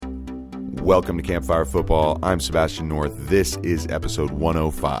Welcome to Campfire Football. I'm Sebastian North. This is episode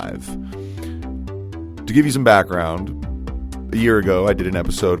 105. To give you some background, a year ago I did an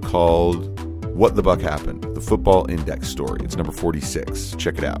episode called What the Buck Happened, the Football Index Story. It's number 46.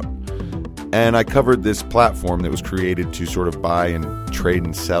 Check it out. And I covered this platform that was created to sort of buy and trade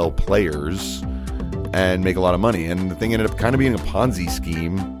and sell players and make a lot of money. And the thing ended up kind of being a Ponzi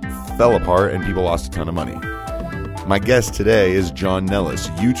scheme, fell apart, and people lost a ton of money. My guest today is John Nellis,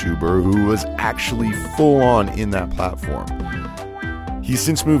 YouTuber who was actually full on in that platform. He's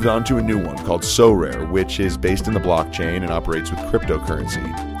since moved on to a new one called Sorare, which is based in the blockchain and operates with cryptocurrency.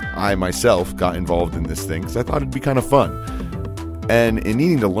 I myself got involved in this thing because I thought it'd be kind of fun. And in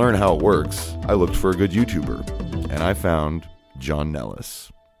needing to learn how it works, I looked for a good YouTuber, and I found John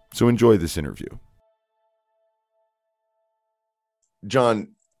Nellis. So enjoy this interview.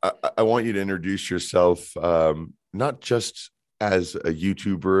 John, I want you to introduce yourself, not just as a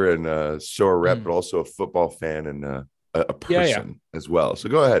YouTuber and a Sorare rep, but also a football fan and a person as well. So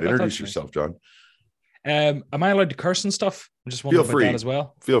go ahead, introduce yourself, John. Am I allowed to curse and stuff? I'm just wondering about that as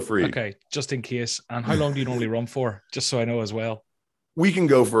well. Feel free. Okay, just in case. And how long do you normally run for? Just so I know as well. We can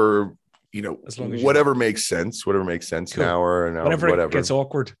go for, as long as whatever makes sense. Whatever makes sense. Cool. An hour, whatever. It gets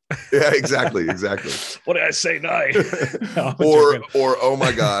awkward. Yeah, exactly. What did I say now? or oh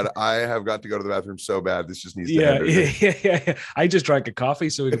my God, I have got to go to the bathroom so bad. This just needs to end. Yeah. I just drank a coffee,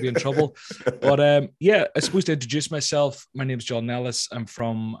 so we could be in trouble. But I suppose to introduce myself, my name's John Nellis. I'm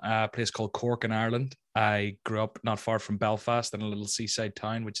from a place called Cork in Ireland. I grew up not far from Belfast in a little seaside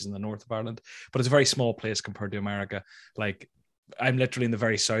town, which is in the north of Ireland. But it's a very small place compared to America. Like, I'm literally in the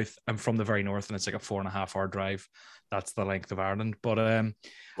very south. I'm from the very north, and it's like a 4.5 hour drive. That's the length of Ireland. But I've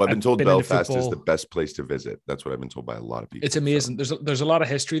been told Belfast is the best place to visit. That's what I've been told by a lot of people. It's amazing. So. There's a lot of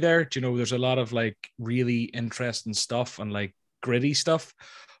history there. There's a lot of like really interesting stuff and like gritty stuff.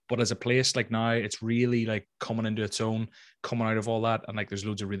 But as a place like now, it's really like coming into its own, coming out of all that. And like there's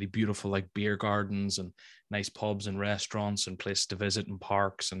loads of really beautiful like beer gardens and nice pubs and restaurants and places to visit and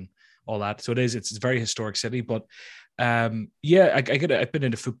parks and all that. So it's a very historic city. But I've been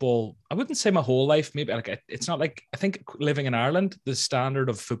into football. I wouldn't say my whole life. Maybe like it's not like, I think living in Ireland, the standard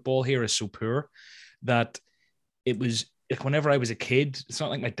of football here is so poor that it was like whenever I was a kid, it's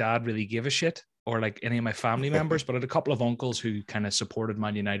not like my dad really gave a shit or like any of my family members, but I had a couple of uncles who kind of supported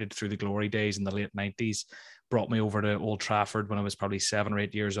Man United through the glory days in the late 90s, brought me over to Old Trafford when I was probably 7 or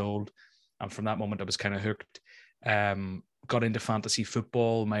 8 years old. And from that moment, I was kind of hooked. Got into fantasy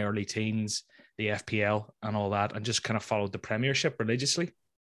football, my early teens, the FPL and all that, and just kind of followed the Premiership religiously.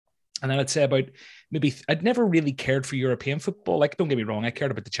 And then I'd say about maybe I'd never really cared for European football. Like, don't get me wrong, I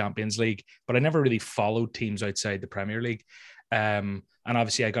cared about the Champions League, but I never really followed teams outside the Premier League. And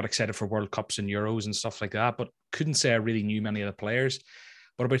obviously I got excited for World Cups and Euros and stuff like that, but couldn't say I really knew many of the players.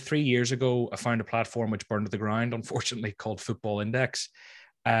 But about 3 years ago, I found a platform which burned to the ground, unfortunately, called Football Index.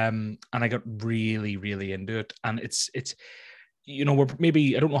 And I got really, really into it. And it's we're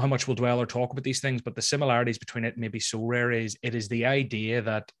maybe, I don't know how much we'll dwell or talk about these things, but the similarities between it and maybe Sorare is it is the idea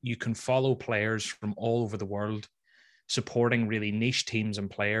that you can follow players from all over the world supporting really niche teams and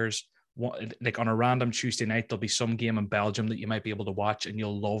players. Like on a random Tuesday night, there'll be some game in Belgium that you might be able to watch and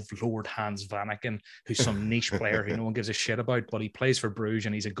you'll love Lord Hans Vanaken, who's some niche player who no one gives a shit about, but he plays for Bruges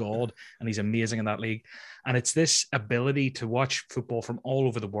and he's a god and he's amazing in that league. And it's this ability to watch football from all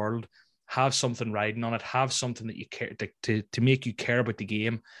over the world, have something riding on it, have something that you care to make you care about the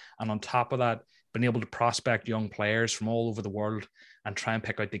game. And on top of that, being able to prospect young players from all over the world and try and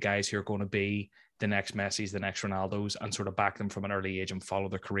pick out the guys who are going to be the next Messis, the next Ronaldos, and sort of back them from an early age and follow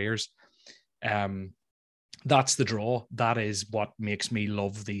their careers. That's the draw. That is what makes me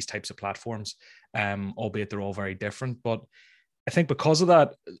love these types of platforms, albeit they're all very different. But I think because of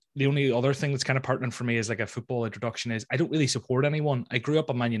that, the only other thing that's kind of pertinent for me is like a football introduction is I don't really support anyone. I grew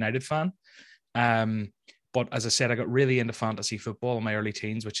up a Man United fan. But as I said, I got really into fantasy football in my early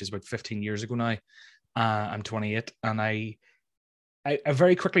teens, which is about 15 years ago now. I'm 28. And I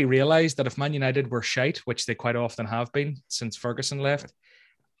very quickly realized that if Man United were shite, which they quite often have been since Ferguson left,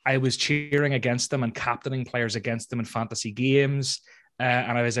 I was cheering against them and captaining players against them in fantasy games.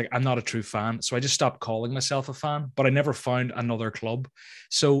 And I was like, I'm not a true fan. So I just stopped calling myself a fan, but I never found another club.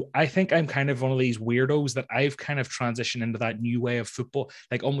 So I think I'm kind of one of these weirdos that I've kind of transitioned into that new way of football,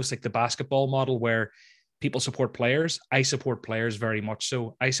 like almost like the basketball model where people support players. I support players very much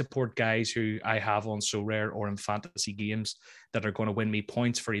so. I support guys who I have on Sorare or in fantasy games that are going to win me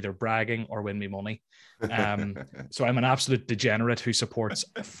points for either bragging or win me money. So I'm an absolute degenerate who supports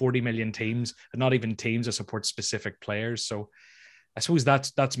 40 million teams, and not even teams. I support specific players. So I suppose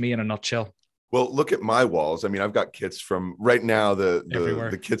that's me in a nutshell. Well, look at my walls. I mean, I've got kits from right now.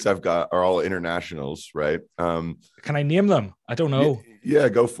 The kits I've got are all internationals, right? Can I name them? I don't know. Yeah,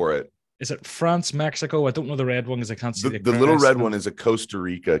 go for it. Is it France, Mexico? I don't know the red one because I can't see the little red one is a Costa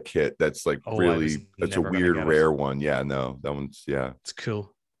Rica kit. That's like really, that's a weird, rare one. Yeah, no, that one's, yeah. It's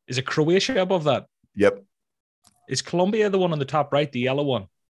cool. Is it Croatia above that? Yep. Is Colombia the one on the top right, the yellow one?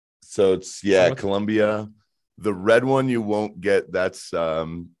 So it's, yeah, Colombia. The red one you won't get. That's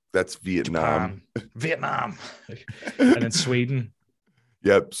Vietnam. Vietnam. And then Sweden.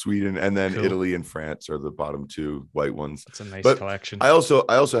 Yep, Sweden, and then cool. Italy and France are the bottom two white ones. That's a nice collection. I also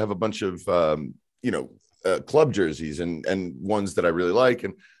have a bunch of club jerseys and ones that I really like,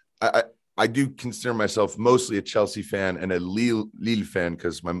 and I do consider myself mostly a Chelsea fan and a Lille fan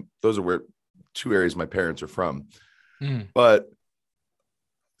because those are where two areas my parents are from. But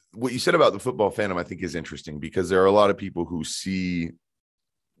what you said about the football fandom, I think, is interesting because there are a lot of people who see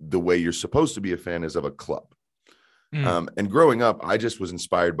the way you're supposed to be a fan is of a club. And growing up, I just was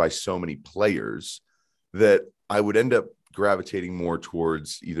inspired by so many players that I would end up gravitating more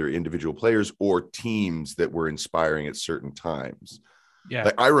towards either individual players or teams that were inspiring at certain times. Yeah.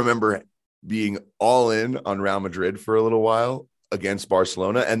 Like I remember being all in on Real Madrid for a little while against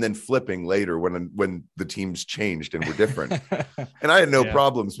Barcelona and then flipping later when the teams changed and were different. And I had no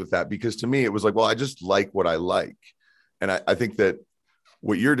problems with that because to me, it was like, well, I just like what I like. And I think that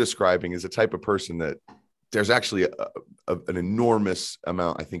what you're describing is a type of person that there's actually an enormous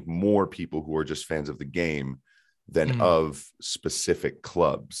amount, I think, more people who are just fans of the game than of specific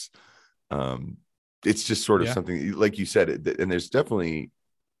clubs. It's just sort of something, like you said, and it's definitely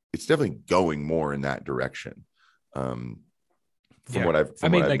going more in that direction. From what I've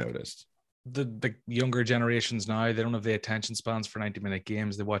noticed. The younger generations now, they don't have the attention spans for 90-minute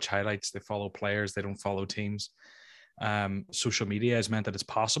games. They watch highlights, they follow players, they don't follow teams. Social media has meant that it's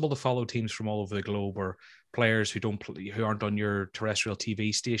possible to follow teams from all over the globe or players who aren't on your terrestrial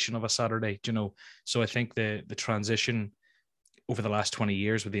TV station of a Saturday, So I think the transition over the last 20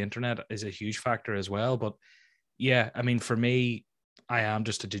 years with the internet is a huge factor as well. But yeah, I mean, for me, I am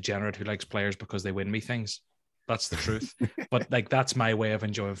just a degenerate who likes players because they win me things. That's the truth. But like, that's my way of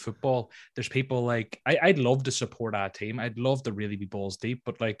enjoying football. There's people like, I'd love to support our team. I'd love to really be balls deep,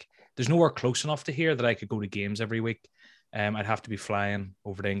 but like, there's nowhere close enough to here that I could go to games every week. I'd have to be flying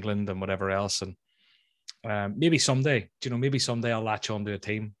over to England and whatever else. And maybe someday, I'll latch on to a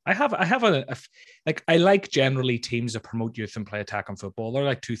team. I like generally teams that promote youth and play attacking football. They're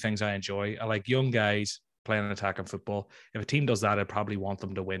like two things I enjoy. I like young guys playing attacking football. If a team does that, I'd probably want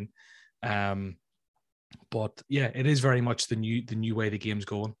them to win. But yeah, it is very much the new way the game's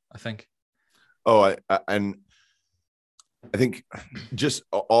going, I think. Oh, and I think just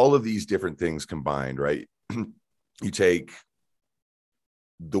all of these different things combined, right? You take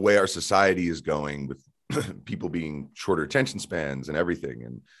the way our society is going with people being shorter attention spans and everything,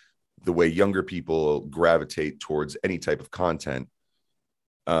 and the way younger people gravitate towards any type of content.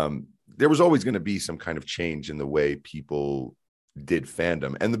 There was always going to be some kind of change in the way people did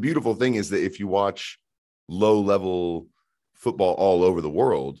fandom. And the beautiful thing is that if you watch low-level football all over the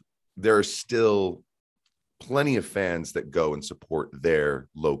world, there are still plenty of fans that go and support their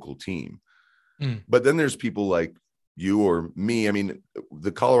local team. But then there's people like you or me. I mean,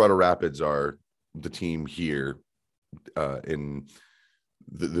 the Colorado Rapids are the team here in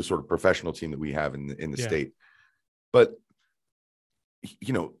the sort of professional team that we have in the state. But,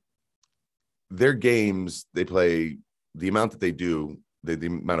 their games, they play the amount that they do, the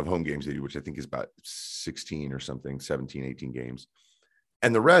amount of home games they do, which I think is about 16 or something, 17, 18 games.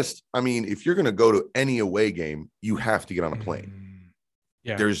 And the rest, I mean, if you're going to go to any away game, you have to get on a plane.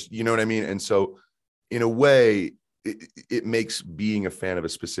 Yeah. There's, you know what I mean? And so in a way, it makes being a fan of a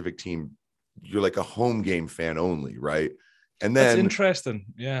specific team, you're like a home game fan only, right? And then that's interesting.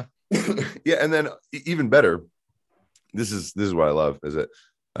 Yeah. Yeah. And then even better, this is what I love is that,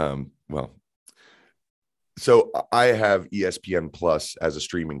 so I have ESPN Plus as a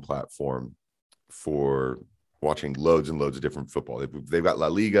streaming platform for watching loads and loads of different football. They've got La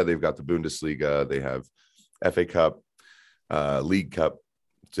Liga, they've got the Bundesliga, they have FA Cup, League Cup.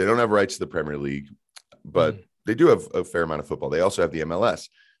 So they don't have rights to the Premier League, but they do have a fair amount of football. They also have the MLS.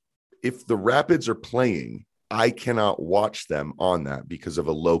 If the Rapids are playing, I cannot watch them on that because of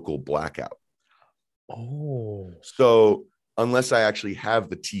a local blackout. Oh. So unless I actually have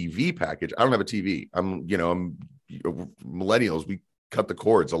the TV package, I don't have a TV. I'm millennials. We cut the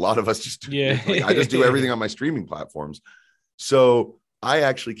cords. A lot of us just do, I just do everything on my streaming platforms. So I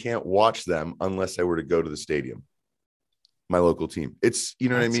actually can't watch them unless I were to go to the stadium, my local team. It's,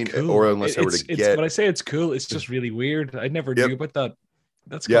 what I mean? Cool. Or unless I were to get. When I say it's cool, it's just really weird. I never knew about that.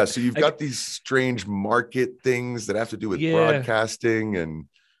 That's Yeah, cool. so you've got these strange market things that have to do with broadcasting and.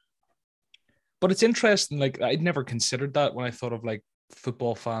 But it's interesting. Like I'd never considered that when I thought of like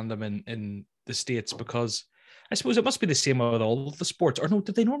football fandom in the States, because I suppose it must be the same with all of the sports. Or no,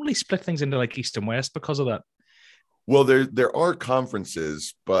 did they normally split things into like East and West because of that? Well, there are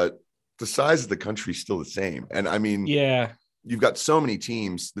conferences, but the size of the country is still the same. And I mean, yeah, you've got so many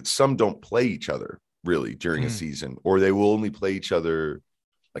teams that some don't play each other really during a season, or they will only play each other.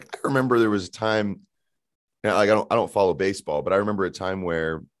 Like I remember there was a time, like I don't follow baseball, but I remember a time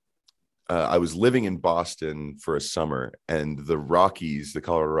where I was living in Boston for a summer, and the Rockies, the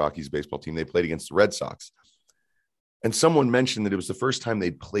Colorado Rockies baseball team, they played against the Red Sox. And someone mentioned that it was the first time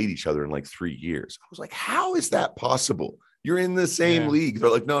they'd played each other in like 3 years. I was like, how is that possible? You're in the same league.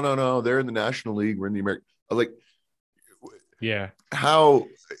 They're like, no, they're in the National League. We're in the American. I was like, yeah. How,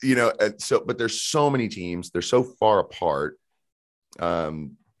 and so, but there's so many teams. They're so far apart. The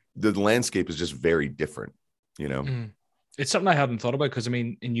landscape is just very different, It's something I hadn't thought about because, I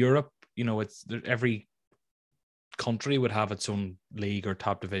mean, in Europe, it's every country would have its own league or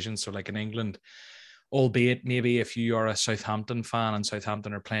top division. So like in England, albeit maybe if you are a Southampton fan and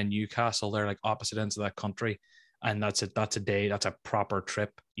Southampton are playing Newcastle, they're like opposite ends of that country. And that's a proper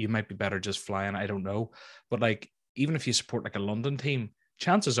trip. You might be better just flying. I don't know. But like, even if you support like a London team,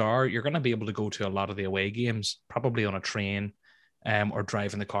 chances are you're going to be able to go to a lot of the away games, probably on a train or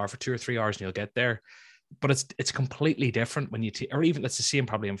drive in the car for 2 or 3 hours and you'll get there. But it's completely different when you, or even it's the same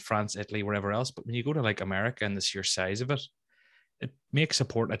probably in France, Italy, wherever else. But when you go to like America and the sheer size of it, it makes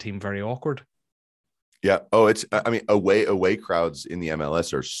supporting a team very awkward. Yeah. Oh, I mean, away crowds in the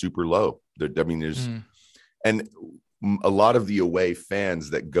MLS are super low. There's, and a lot of the away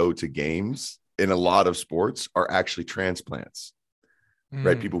fans that go to games in a lot of sports are actually transplants,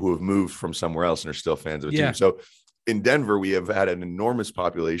 right? People who have moved from somewhere else and are still fans of a team. So in Denver, we have had an enormous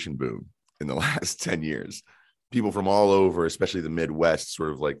population boom in the last 10 years. People from all over, especially the Midwest,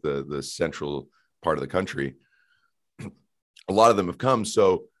 sort of like the central part of the country. A lot of them have come.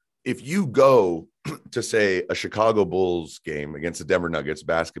 So if you go to, say, a Chicago Bulls game against the Denver Nuggets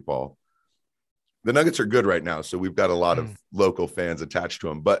basketball, the Nuggets are good right now. So we've got a lot of local fans attached to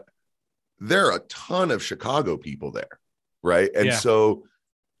them, but there are a ton of Chicago people there, right? And so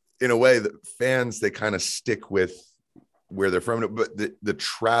in a way, the fans, they kind of stick with where they're from. But the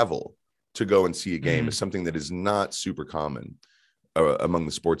travel to go and see a game is something that is not super common among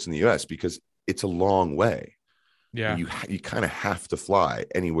the sports in the US because it's a long way. Yeah. You kind of have to fly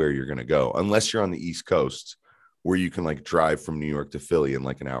anywhere you're going to go, unless you're on the East Coast where you can like drive from New York to Philly in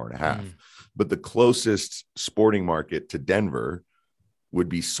like an hour and a half. But the closest sporting market to Denver would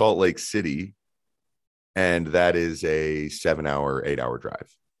be Salt Lake City. And that is a 7-hour, 8-hour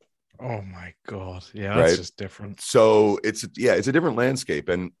drive. Oh my God. Yeah. That's just different. So it's a different landscape.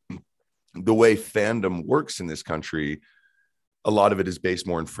 And the way fandom works in this country, a lot of it is based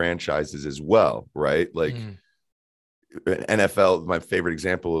more in franchises as well. Right. Like NFL, my favorite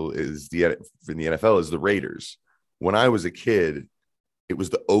example is in the NFL is the Raiders. When I was a kid, it was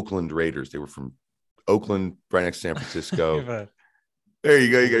the Oakland Raiders. They were from Oakland, right next to San Francisco. There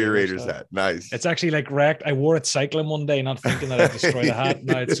you go. You got your Raiders hat. Nice. It's actually like wrecked. I wore it cycling one day, not thinking that I'd destroy the hat.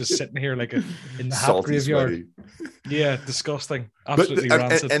 Now it's just sitting here like in the hat graveyard. Sweaty. Yeah, disgusting. Absolutely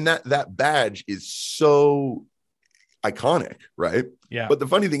rancid. And that badge is so iconic, right? Yeah. But the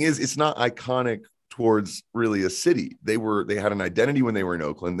funny thing is, it's not iconic towards really a city. They had an identity when they were in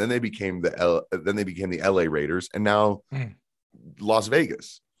Oakland. Then they became the LA Raiders, and now Las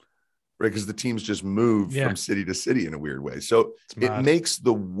Vegas, right? Because the teams just move from city to city in a weird way. So it makes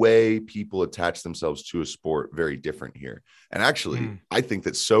the way people attach themselves to a sport very different here. And actually, I think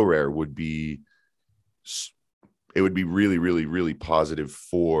that So Rare would be really, really, really positive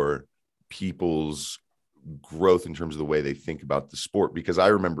for people's growth in terms of the way they think about the sport. Because I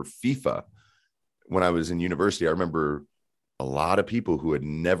remember FIFA when I was in university. I remember a lot of people who had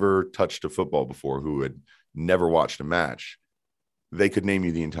never touched a football before, who had never watched a match. They could name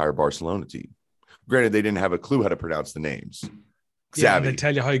you the entire Barcelona team. Granted, they didn't have a clue how to pronounce the names. Yeah, and they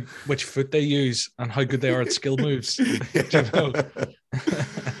tell you which foot they use and how good they are at skill moves.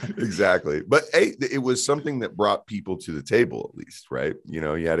 Exactly. But hey, it was something that brought people to the table, at least, right? You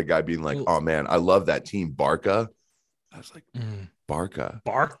had a guy being like, "Oh man, I love that team, Barca." I was like, Barca.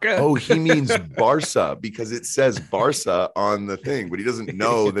 Oh, he means Barca because it says Barca on the thing, but he doesn't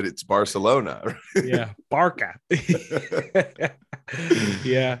know that it's Barcelona. Yeah, Barca.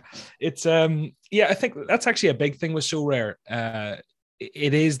 Yeah, it's I think that's actually a big thing with So Rare.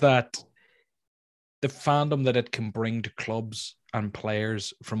 It is that the fandom that it can bring to clubs and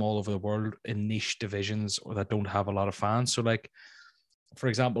players from all over the world in niche divisions or that don't have a lot of fans. So like for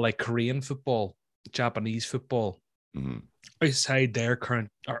example, like Korean football, Japanese football, outside their current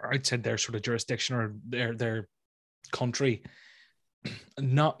or outside their sort of jurisdiction or their country,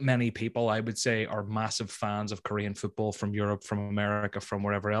 not many people, I would say, are massive fans of Korean football from Europe, from America, from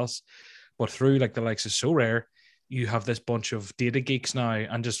wherever else. But through like the likes of Sorare, you have this bunch of data geeks now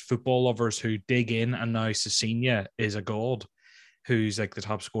and just football lovers who dig in. And now Cecilia is a god who's like the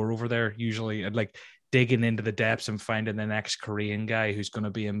top scorer over there, usually, and like digging into the depths and finding the next Korean guy who's going to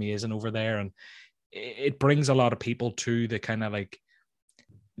be amazing over there. And it brings a lot of people to the kind of like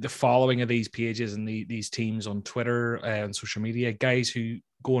the following of these pages and these teams on Twitter and social media. Guys who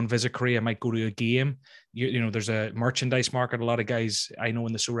go and visit Korea might go to a game. You know, there's a merchandise market. A lot of guys I know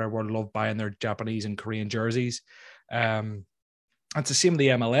in the Sorare world love buying their Japanese and Korean jerseys. It's the same with the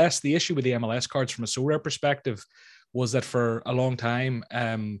MLS. The issue with the MLS cards from a Sorare perspective was that for a long time,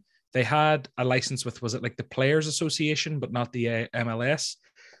 they had a license with, was it like the Players Association, but not the MLS.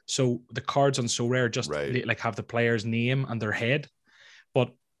 So the cards on Sorare just like have the player's name and their head.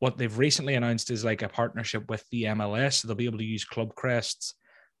 But what they've recently announced is like a partnership with the MLS. So they'll be able to use club crests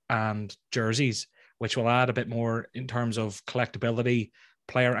and jerseys, which will add a bit more in terms of collectability,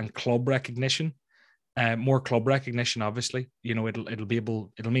 player and club recognition. More club recognition, obviously. You know,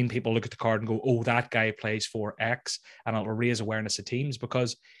 it'll mean people look at the card and go, oh, that guy plays for X, and it'll raise awareness of teams.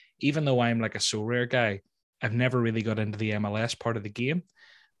 Because even though I'm like a Sorare guy, I've never really got into the MLS part of the game.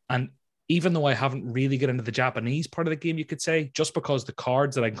 And even though I haven't really got into the Japanese part of the game, you could say, just because the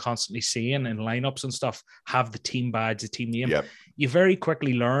cards that I'm constantly seeing in lineups and stuff have the team badge, the team name, you very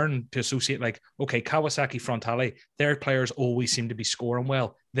quickly learn to associate like, okay, Kawasaki Frontale, their players always seem to be scoring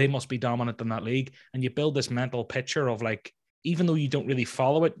well. They must be dominant in that league. And you build this mental picture of like, even though you don't really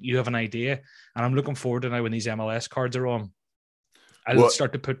follow it, you have an idea. And I'm looking forward to now when these MLS cards are on. I'll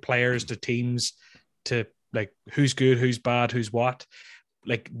start to put players to teams to like who's good, who's bad, who's what.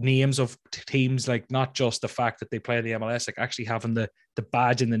 Like names of teams, like not just the fact that they play in the MLS, like actually having the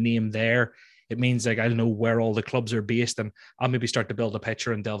badge and the name there. It means like I'll know where all the clubs are based, and I'll maybe start to build a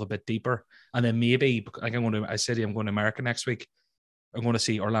picture and delve a bit deeper. And then maybe like I'm going to America next week. I'm going to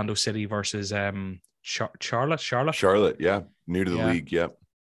see Orlando City versus Charlotte. Yeah, new to the league.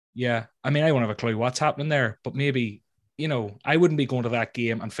 Yeah. I mean, I don't have a clue what's happening there, but maybe, you know, I wouldn't be going to that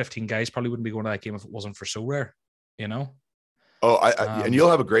game, and 15 guys probably wouldn't be going to that game if it wasn't for Sorare, you know. Oh, and you'll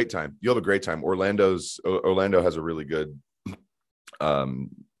have a great time. You'll have a great time. Orlando has a really good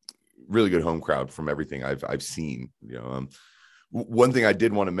home crowd from everything I've seen. You know, one thing I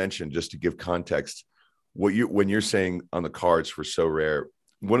did want to mention, just to give context, when you're saying on the cards for Sorare,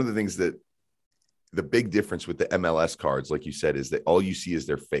 one of the things that the big difference with the MLS cards, like you said, is that all you see is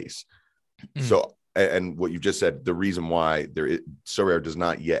their face. So, and what you just said, the reason why Sorare does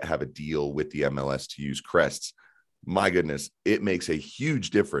not yet have a deal with the MLS to use crests. My goodness, it makes a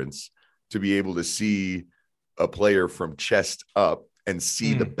huge difference to be able to see a player from chest up and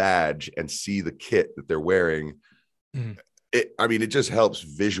see the badge and see the kit that they're wearing. It just helps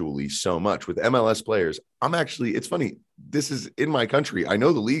visually so much with MLS players. It's funny. This is in my country. I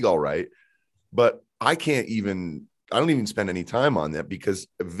know the league all right, but I don't even spend any time on that because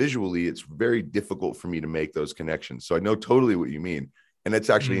visually it's very difficult for me to make those connections. So I know totally what you mean. And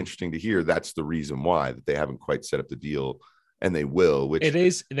it's actually interesting to hear that's the reason why that they haven't quite set up the deal, and they will, which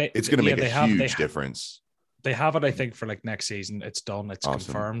it's going to make a huge difference. They have it, I think, for like next season. It's done. It's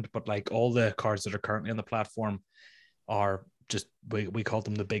awesome. Confirmed. But like all the cards that are currently on the platform are just, we call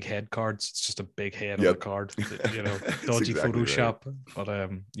them the big head cards. It's just a big head on the card, you know, dodgy exactly Photoshop. Right.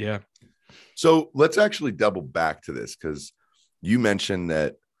 But yeah. So let's actually double back to this, because you mentioned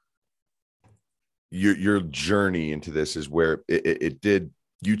that your journey into this is where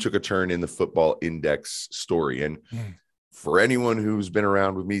you took a turn in the Football Index story. And for anyone who's been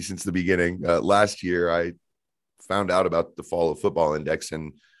around with me since the beginning, last year, I found out about the fall of Football Index,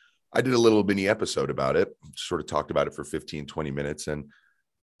 and I did a little mini episode about it, sort of talked about it for 15, 20 minutes. And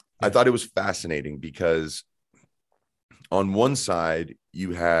I thought it was fascinating because on one side,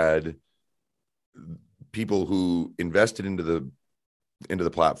 you had people who invested into the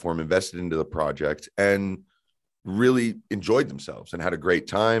platform, invested into the project, and really enjoyed themselves and had a great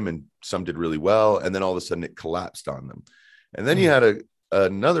time. And some did really well. And then all of a sudden it collapsed on them. And then you had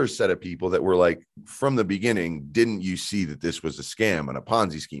another set of people that were like, from the beginning, didn't you see that this was a scam and a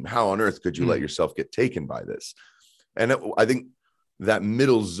Ponzi scheme? How on earth could you let yourself get taken by this? And I think that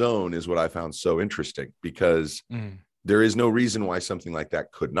middle zone is what I found so interesting, because there is no reason why something like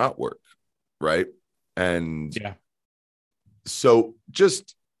that could not work. Right. And so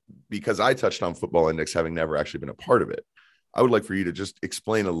just because I touched on Football Index, having never actually been a part of it, I would like for you to just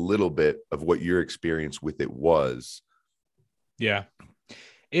explain a little bit of what your experience with it was. Yeah.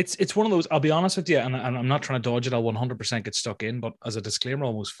 It's one of those, I'll be honest with you, and I'm not trying to dodge it. I'll 100% get stuck in, but as a disclaimer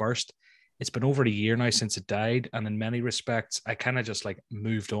almost first, it's been over a year now since it died. And in many respects, I kind of just like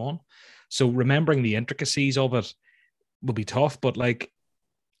moved on. So remembering the intricacies of it will be tough. But like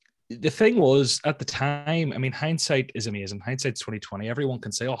the thing was at the time, I mean, hindsight is amazing. Hindsight's 2020. Everyone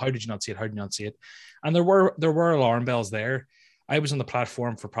can say, oh, how did you not see it? How did you not see it? And there were alarm bells there. I was on the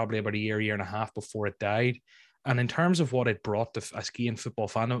platform for probably about a year and a half before it died. And in terms of what it brought to a skiing football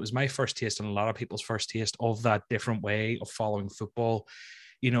fandom, it was my first taste and a lot of people's first taste of that different way of following football.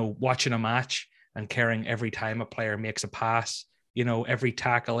 You know, watching a match and caring every time a player makes a pass, you know, every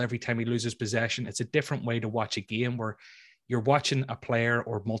tackle, every time he loses possession. It's a different way to watch a game where you're watching a player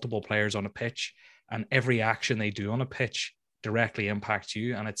or multiple players on a pitch, and every action they do on a pitch directly impacts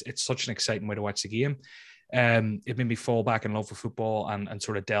you. And it's such an exciting way to watch the game. It made me fall back in love with football and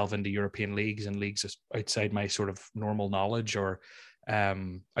sort of delve into European leagues and leagues outside my sort of normal knowledge or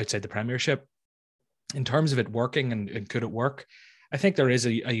outside the Premiership. In terms of it working and could it work, I think there is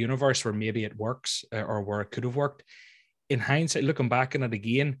a universe where maybe it works or where it could have worked. In hindsight, looking back on it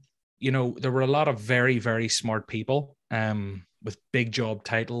again, you know, there were a lot of very, very smart people with big job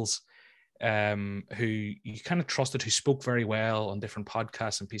titles who you kind of trusted, who spoke very well on different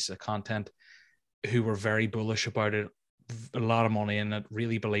podcasts and pieces of content, who were very bullish about it, a lot of money in it,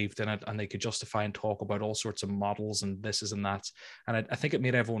 really believed in it, and they could justify and talk about all sorts of models and this is and that. And I think it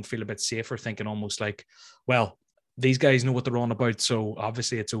made everyone feel a bit safer, thinking almost like, well, these guys know what they're on about, so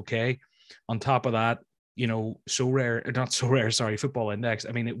obviously it's okay. On top of that, you know, Football Index.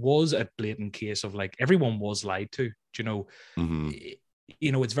 I mean, it was a blatant case of like everyone was lied to. You know,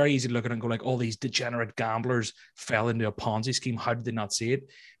 you know, it's very easy to look at it and go like, all these degenerate gamblers fell into a Ponzi scheme. How did they not see it?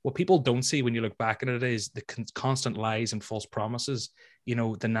 What people don't see when you look back at it is the constant lies and false promises. You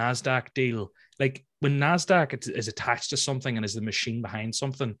know, the NASDAQ deal, like when NASDAQ is attached to something and is the machine behind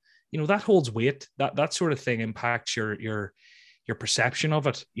something, you know, that holds weight. That sort of thing impacts your perception of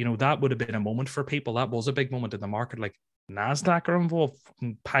it. You know, that would have been a moment for people. That was a big moment in the market. Like NASDAQ are involved,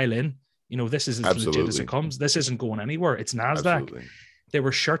 pile in. You know, this is as legit as it comes. This isn't going anywhere. It's NASDAQ. Absolutely. They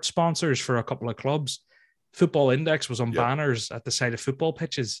were shirt sponsors for a couple of clubs. Football Index was on banners at the side of football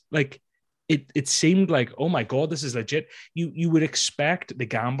pitches. Like it seemed like, oh my God, this is legit. You would expect the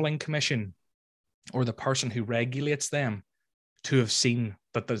gambling commission or the person who regulates them to have seen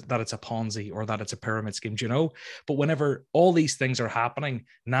that it's a Ponzi or that it's a pyramid scheme, you know? But whenever all these things are happening,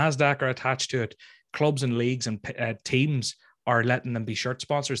 NASDAQ are attached to it, clubs and leagues and teams are letting them be shirt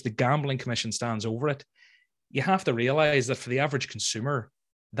sponsors, the gambling commission stands over it. You have to realize that for the average consumer,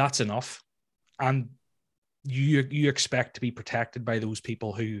 that's enough. And you expect to be protected by those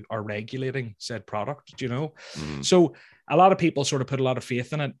people who are regulating said product, you know? So a lot of people sort of put a lot of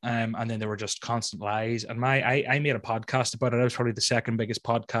faith in it. And then there were just constant lies. And I made a podcast about it. I was probably the second biggest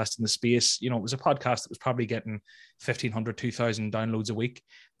podcast in the space. You know, it was a podcast that was probably getting 1,500, 2,000 downloads a week,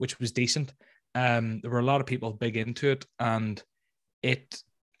 which was decent. There were a lot of people big into it, and it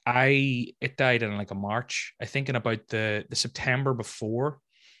died in like a March. I think in about the September before.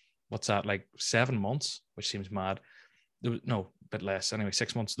 What's that, like 7 months, which seems mad. A bit less. Anyway,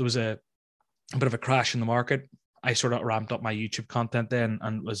 6 months. There was a bit of a crash in the market. I sort of ramped up my YouTube content then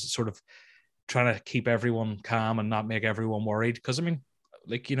and was sort of trying to keep everyone calm and not make everyone worried. Because, I mean,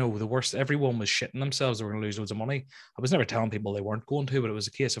 like, you know, the worst, everyone was shitting themselves. They were going to lose loads of money. I was never telling people they weren't going to, but it was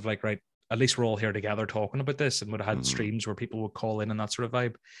a case of like, right, at least we're all here together talking about this, and would have had streams where people would call in and that sort of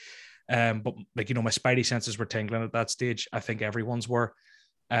vibe. But like, you know, my spidey senses were tingling at that stage. I think everyone's were.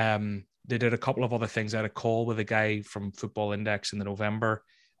 They did a couple of other things. I had a call with a guy from Football Index in the November,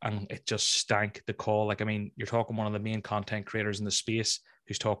 and it just stank, the call. Like, I mean, you're talking one of the main content creators in the space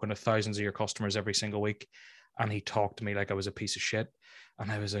who's talking to thousands of your customers every single week. And he talked to me like I was a piece of shit.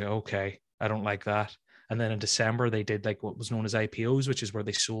 And I was like, okay, I don't like that. And then in December, they did like what was known as IPOs, which is where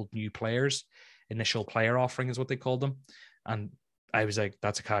they sold new players. Initial player offering is what they called them. And I was like,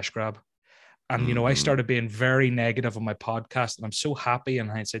 that's a cash grab. And, you know, I started being very negative on my podcast. And I'm so happy in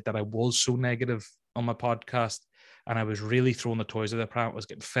hindsight that I was so negative on my podcast. And I was really throwing the toys at the pram. I was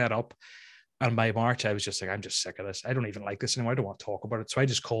getting fed up. And by March, I was just like, I'm just sick of this. I don't even like this anymore. I don't want to talk about it. So I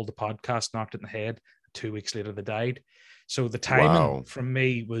just called the podcast, knocked it in the head. 2 weeks later, they died. So the timing from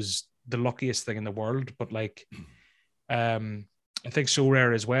me was the luckiest thing in the world. But like, I think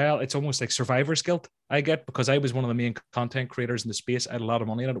Sorare as well. It's almost like survivor's guilt I get, because I was one of the main content creators in the space. I had a lot of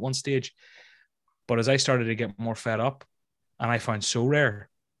money in it at one stage. But as I started to get more fed up, and I found Sorare,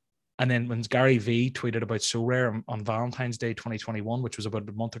 and then when Gary V tweeted about Sorare on Valentine's Day 2021, which was about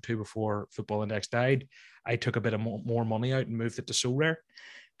a month or two before Football Index died, I took a bit of more money out and moved it to Sorare.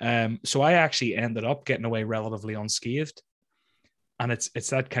 So I actually ended up getting away relatively unscathed. And it's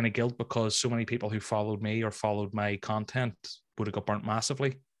that kind of guilt because so many people who followed me or followed my content would have got burnt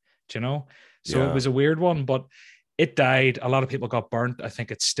massively, do you know? So it was a weird one, but it died. A lot of people got burnt. I think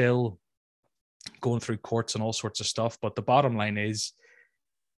it's still going through courts and all sorts of stuff. But the bottom line is,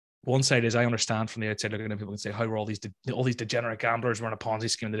 one side is I understand from the outside looking at people can say, how were all these degenerate gamblers were in a Ponzi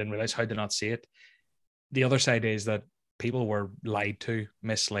scheme and they didn't realize, how did they not see it? The other side is that people were lied to,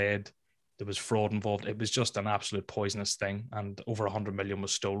 misled. There was fraud involved. It was just an absolute poisonous thing. And over 100 million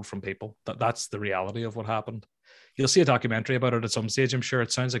was stolen from people. That's the reality of what happened. You'll see a documentary about it at some stage, I'm sure.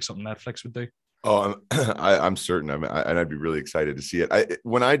 It sounds like something Netflix would do. Oh, I'm certain. And I'd be really excited to see it.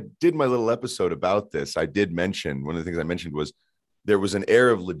 When I did my little episode about this, I did mention, one of the things I mentioned was there was an air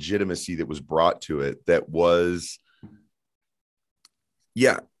of legitimacy that was brought to it that was,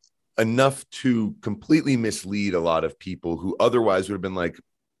 enough to completely mislead a lot of people who otherwise would have been like,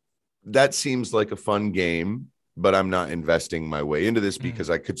 that seems like a fun game, but I'm not investing my way into this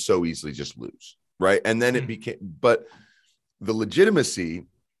because I could so easily just lose. Right. And then it became, but the legitimacy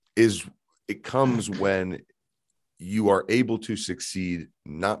it comes when you are able to succeed,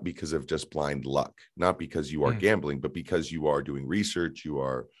 not because of just blind luck, not because you are gambling, but because you are doing research, you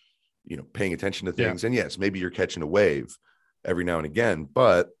are, paying attention to things. And yes, maybe you're catching a wave every now and again,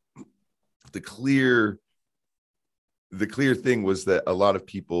 but the clear thing was that a lot of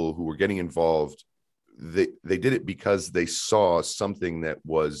people who were getting involved, they did it because they saw something that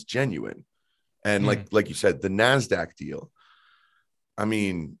was genuine. And like you said, the NASDAQ deal, I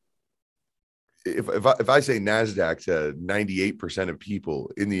mean, if I say NASDAQ to 98% of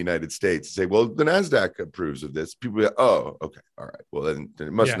people in the United States, say, well, the NASDAQ approves of this, people go, oh, okay, all right, well, then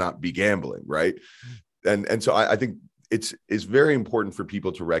it must not be gambling, right? And so I think it's very important for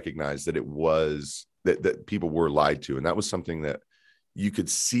people to recognize that it was that people were lied to, and that was something that you could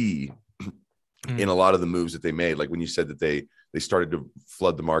see in a lot of the moves that they made. Like when you said that they started to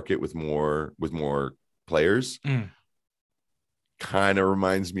flood the market with more players. Kind of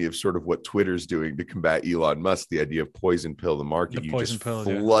reminds me of sort of what Twitter's doing to combat Elon Musk, the idea of poison pill the market. You just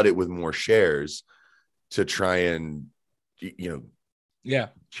flood it with more shares to try and,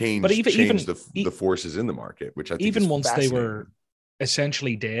 change the forces in the market, which I think even once they were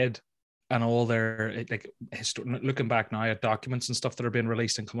essentially dead and all their, looking back now at documents and stuff that are being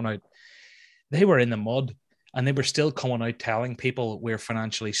released and coming out, they were in the mud. And they were still coming out telling people we're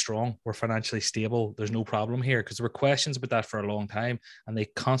financially strong, we're financially stable, there's no problem here. Because there were questions about that for a long time. And they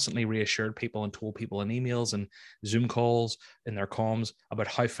constantly reassured people and told people in emails and Zoom calls in their comms about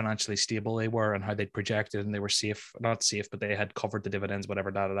how financially stable they were and how they'd projected and they were safe, not safe, but they had covered the dividends, whatever,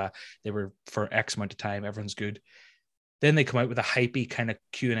 They were for X amount of time, everyone's good. Then they come out with a hypey kind of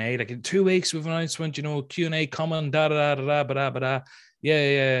Q&A, like in 2 weeks we've announcement, Q&A coming, da-da-da-da-da-da-da-da.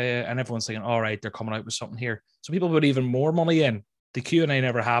 Yeah. And everyone's thinking, all right, they're coming out with something here. So people put even more money in. The Q&A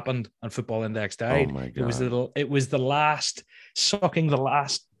never happened and Football Index died. Oh my God. It was the last, sucking the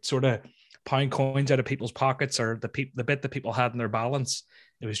last sort of pound coins out of people's pockets or the bit that people had in their balance.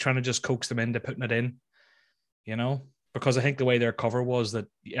 It was trying to just coax them into putting it in, because I think the way their cover was that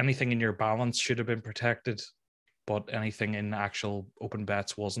anything in your balance should have been protected, but anything in actual open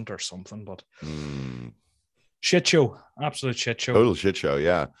bets wasn't or something. But shit show, absolute shit show. Total shit show,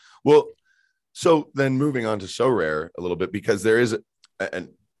 yeah. Well, so then moving on to Sorare a little bit, because there is, and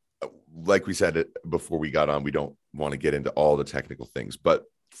like we said it before we got on, we don't want to get into all the technical things, but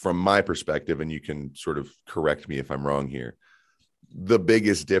from my perspective, and you can sort of correct me if I'm wrong here, the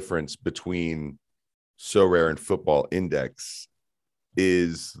biggest difference between Sorare and Football Index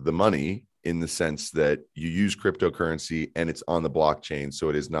is the money, in the sense that you use cryptocurrency and it's on the blockchain. So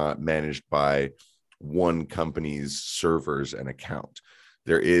it is not managed by one company's servers and account.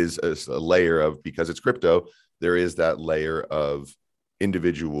 There is a layer of, because it's crypto, there is that layer of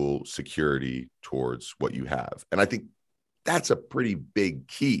individual security towards what you have. And I think that's a pretty big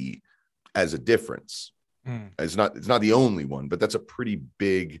key as a difference. It's not the only one, but that's a pretty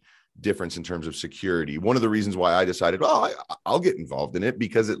big difference in terms of security. One of the reasons why I decided, I'll get involved in it,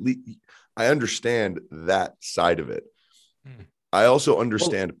 because at least I understand that side of it. I also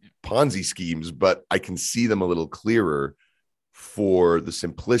understand Ponzi schemes, but I can see them a little clearer for the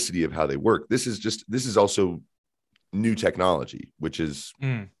simplicity of how they work. This is also new technology, which is,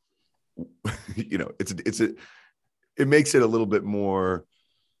 it makes it a little bit more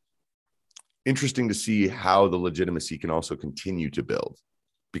interesting to see how the legitimacy can also continue to build,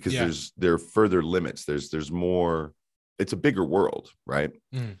 because there are further limits. There's more, it's a bigger world, right?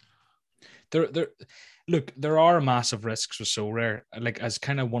 There are massive risks with Sorare. Like, as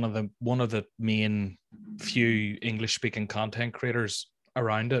kind of one of the main few English speaking content creators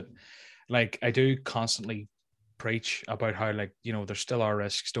around it, like, I do constantly preach about how, like, you know, there still are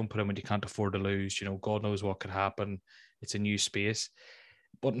risks. Don't put them when you can't afford to lose. You know, God knows what could happen. It's a new space.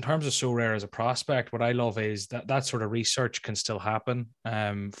 But in terms of Sorare as a prospect, what I love is that that sort of research can still happen.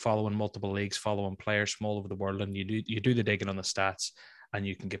 Following multiple leagues, following players from all over the world, and you do the digging on the stats, and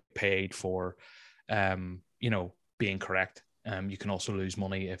you can get paid for, you know, being correct. You can also lose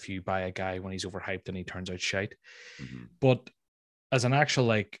money if you buy a guy when he's overhyped and he turns out shite. Mm-hmm. But as an actual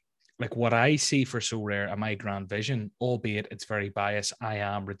like what I see for Sorare and my grand vision, albeit it's very biased, I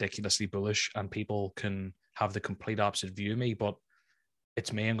am ridiculously bullish, and people can have the complete opposite view of me, but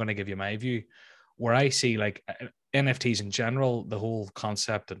it's me. I'm going to give you my view. Where I see like NFTs in general, the whole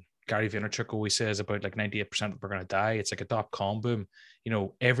concept, and Gary Vaynerchuk always says about like 98% of them are going to die. It's like a .com boom. You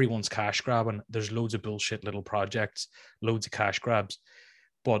know, everyone's cash grabbing. There's loads of bullshit little projects, loads of cash grabs,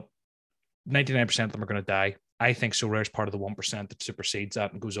 but 99% of them are going to die. I think Sorare is part of the 1% that supersedes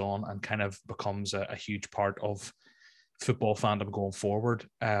that and goes on and kind of becomes a huge part of football fandom going forward.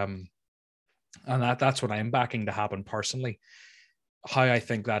 And that's what I'm backing to happen personally. How I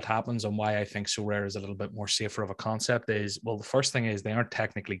think that happens and why I think Sorare is a little bit more safer of a concept is, well, the first thing is they aren't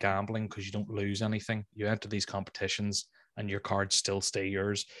technically gambling because you don't lose anything. You enter these competitions and your cards still stay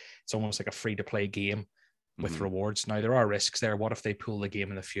yours. It's almost like a free-to-play game with rewards. Now, there are risks there. What if they pull the game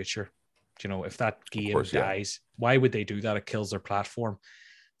in the future? You know, if that game dies, why would they do that? It kills their platform.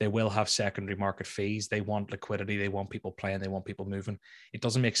 They will have secondary market fees. They want liquidity. They want people playing. They want people moving. It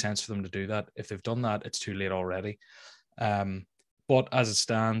doesn't make sense for them to do that. If they've done that, it's too late already. But as it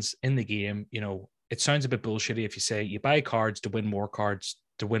stands in the game, you know, it sounds a bit bullshitty if you say you buy cards to win more cards,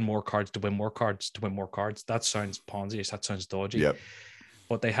 to win more cards, to win more cards, to win more cards. That sounds Ponzi. That sounds dodgy. Yep.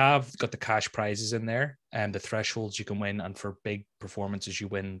 But they have got the cash prizes in there and the thresholds you can win. And for big performances, you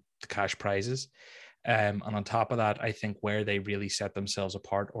win the cash prizes. And on top of that, I think where they really set themselves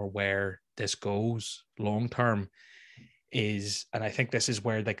apart, or where this goes long term, is, and I think this is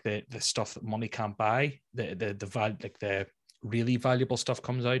where like the stuff that money can't buy, the really valuable stuff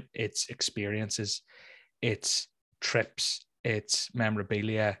comes out. It's experiences, it's trips, it's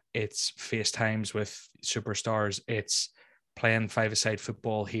memorabilia, it's FaceTimes with superstars, it's playing five-a-side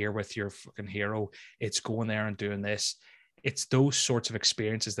football here with your fucking hero, it's going there and doing this. It's those sorts of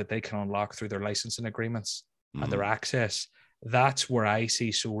experiences that they can unlock through their licensing agreements and their access. That's where I see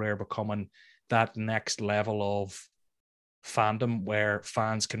Sorare becoming that next level of fandom where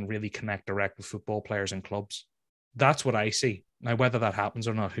fans can really connect direct with football players and clubs. That's what I see. Now, whether that happens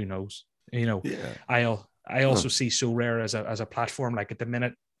or not, who knows? You know, I also see Sorare as a platform. Like at the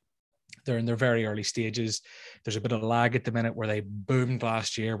minute, they're in their very early stages. There's a bit of lag at the minute where they boomed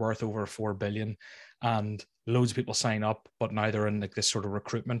last year, worth over 4 billion, and loads of people sign up. But now they're in like this sort of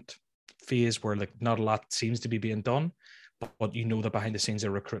recruitment phase where like not a lot seems to be being done, but you know that behind the scenes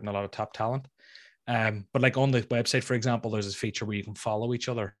they're recruiting a lot of top talent. But like on the website, for example, there's a feature where you can follow each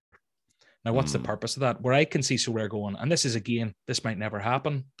other. Now, what's the purpose of that? Where I can see Sorare going, and this is, again, this might never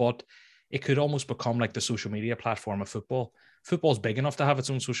happen, but it could almost become like the social media platform of football. Football's big enough to have its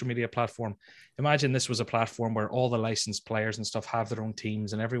own social media platform. Imagine this was a platform where all the licensed players and stuff have their own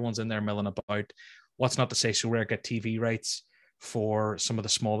teams and everyone's in there milling about. What's not to say Sorare get TV rights for some of the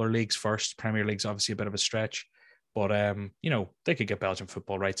smaller leagues first. Premier League's obviously a bit of a stretch, but, you know, they could get Belgian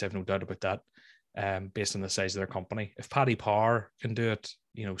football rights. I have no doubt about that. Based on the size of their company. If Paddy Power can do it,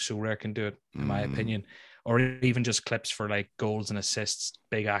 you know, Sorare can do it, in my opinion, or even just clips for like goals and assists,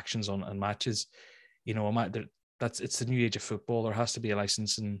 big actions on matches. You know, it's the new age of football. There has to be a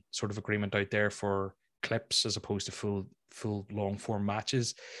licensing sort of agreement out there for clips as opposed to full long form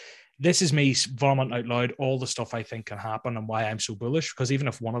matches. This is me vomiting out loud all the stuff I think can happen and why I'm so bullish, because even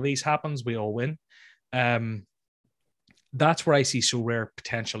if one of these happens, we all win. That's where I see Sorare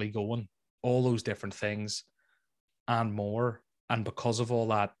potentially going. All those different things and more. And because of all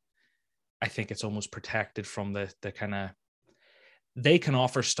that, I think it's almost protected from the kind of, they can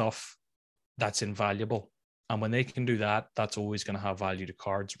offer stuff that's invaluable. And when they can do that, that's always going to have value to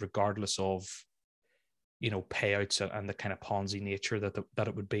cards, regardless of, you know, payouts and the kind of Ponzi nature that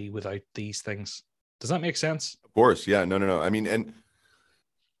it would be without these things. Does that make sense? Of course. Yeah, no. I mean, and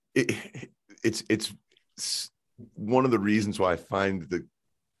it's one of the reasons why I find the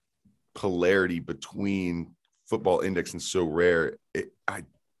polarity between Football Index and Sorare.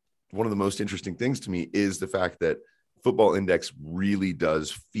 One of the most interesting things to me is the fact that Football Index really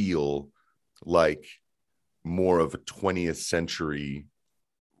does feel like more of a 20th century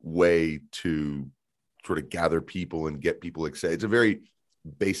way to sort of gather people and get people excited. It's a very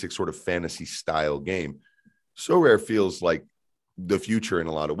basic sort of fantasy style game. Sorare feels like the future in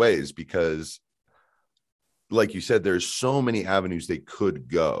a lot of ways because, like you said, there's so many avenues they could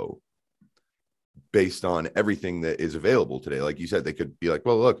go. based on everything that is available today. Like you said, they could be like,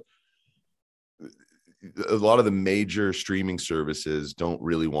 well, look, a lot of the major streaming services don't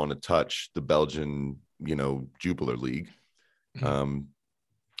really want to touch the Belgian, Jupiler League.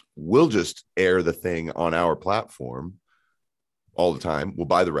 We'll just air the thing on our platform all the time. We'll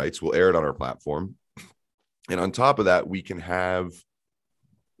buy the rights. We'll air it on our platform. And on top of that, we can have,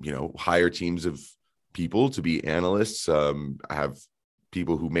 hire teams of people to be analysts, have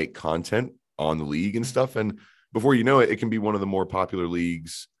people who make content on the league and stuff. And before you know it, it can be one of the more popular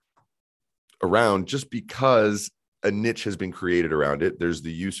leagues around, just because a niche has been created around it. There's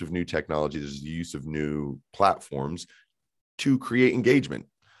the use of new technology. There's the use of new platforms to create engagement.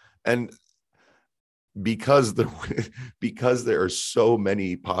 And because there are so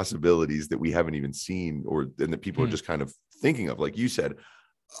many possibilities that we haven't even seen, and that people are just kind of thinking of, like you said,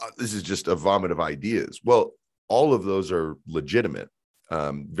 this is just a vomit of ideas. Well, all of those are legitimate,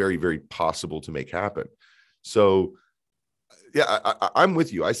 very, very possible to make happen. So yeah, I'm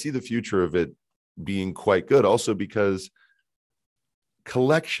with you. I see the future of it being quite good, also because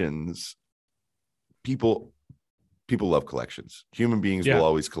collections, people love collections. Human beings will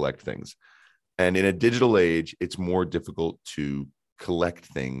always collect things. And in a digital age, it's more difficult to collect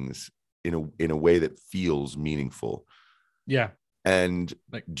things in a way that feels meaningful. Yeah. And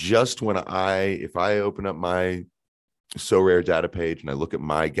just if I open up my SoRare data page and I look at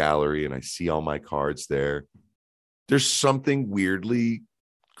my gallery and I see all my cards there, there's something weirdly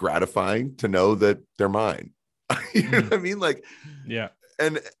gratifying to know that they're mine. You know what I mean? Yeah.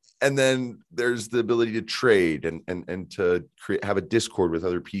 And then there's the ability to trade and to have a Discord with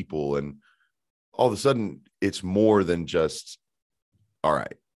other people. And all of a sudden it's more than just, all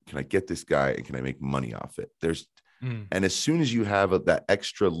right, can I get this guy and can I make money off it? And as soon as you have that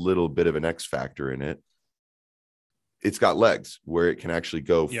extra little bit of an X factor in it, it's got legs where it can actually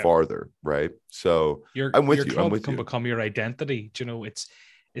go farther. Right. So I'm with you. Club can become your identity.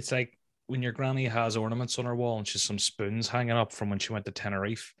 It's like when your granny has ornaments on her wall and she's some spoons hanging up from when she went to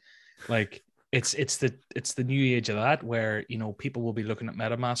Tenerife. Like it's the new age of that, where, people will be looking at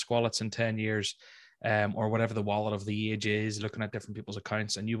MetaMask wallets in 10 years, or whatever the wallet of the age is, looking at different people's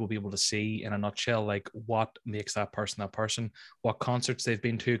accounts, and you will be able to see in a nutshell, like, what makes that person, what concerts they've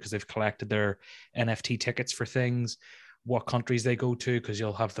been to because they've collected their NFT tickets for things, what countries they go to because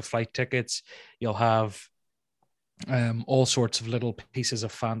you'll have the flight tickets, you'll have all sorts of little pieces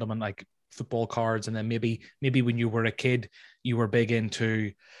of fandom and like football cards, and then maybe when you were a kid, you were big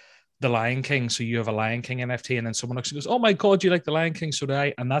into the Lion King, so you have a Lion King NFT, and then someone actually goes, "Oh my God, you like the Lion King?" So do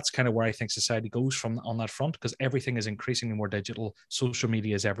I. And that's kind of where I think society goes from on that front, because everything is increasingly more digital. Social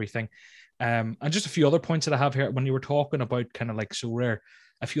media is everything. And just a few other points that I have here when you were talking about kind of like SoRare,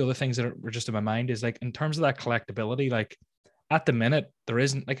 a few other things that were just in my mind is like, in terms of that collectability, like at the minute, there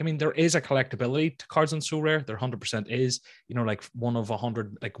isn't, like, I mean, there is a collectability to cards on SoRare. There 100% is, like one of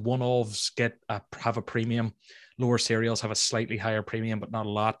 100, like one-offs have a premium, lower serials have a slightly higher premium, but not a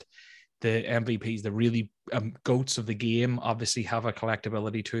lot. The MVPs, the really goats of the game, obviously have a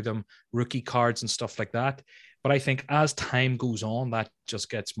collectability to them, rookie cards and stuff like that. But I think as time goes on, that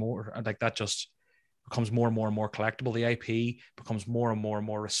just gets more, like, that just becomes more and more and more collectible. The IP becomes more and more and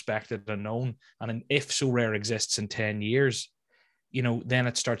more respected and known. And if SoRare exists in 10 years, then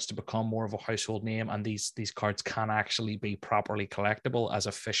it starts to become more of a household name, and these cards can actually be properly collectible as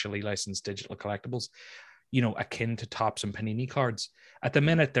officially licensed digital collectibles, akin to Topps and Panini cards. At the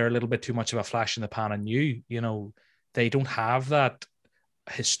minute, they're a little bit too much of a flash in the pan and new. They don't have that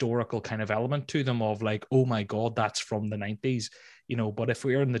historical kind of element to them of like, oh my God, that's from the 90s. But if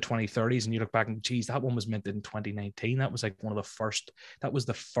we're in the 2030s and you look back and, geez, that one was minted in 2019. That was like that was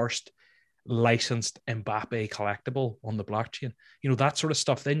the first licensed Mbappe collectible on the blockchain. That sort of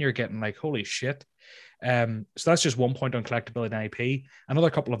stuff. Then you're getting like, holy shit. So that's just one point on collectability and IP. Another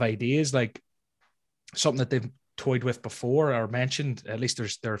couple of ideas, like something that they've toyed with before or mentioned, at least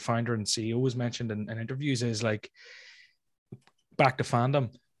their founder and CEO has mentioned in interviews, is like, back to fandom.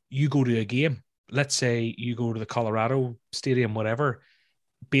 You go to a game, let's say you go to the Colorado Stadium, whatever,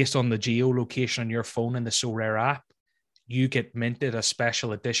 based on the geolocation on your phone in the SoRare app, you get minted a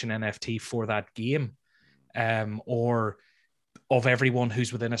special edition NFT for that game, or of everyone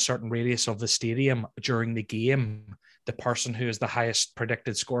who's within a certain radius of the stadium during the game. The person who is the highest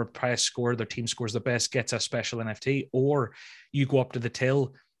predicted score, highest score, their team scores the best, gets a special NFT. Or you go up to the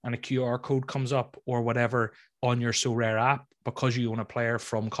till and a QR code comes up or whatever on your SoRare app because you own a player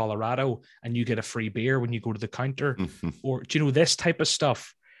from Colorado, and you get a free beer when you go to the counter. Or, this type of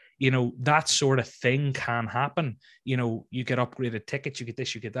stuff. That sort of thing can happen. You get upgraded tickets, you get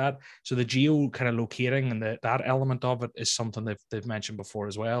this, you get that. So the geo kind of locating and that element of it is something they've mentioned before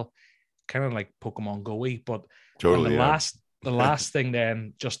as well. kind of like Pokemon Go-y. But Totally. The last thing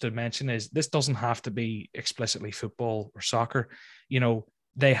then just to mention is this doesn't have to be explicitly football or soccer.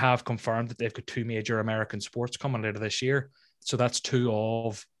 They have confirmed that they've got 2 major American sports coming later this year. So that's 2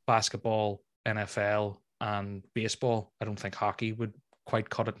 of basketball, NFL, and baseball. I don't think hockey would quite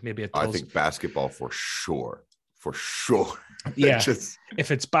cut it. Maybe it does. I think basketball for sure. For sure. Yeah.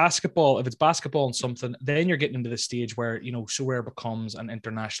 If it's basketball and something, then you're getting into the stage where, Sorare becomes an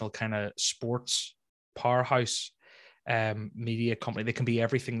international kind of sports powerhouse media company. They can be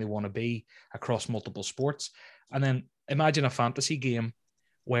everything they want to be across multiple sports. And then imagine a fantasy game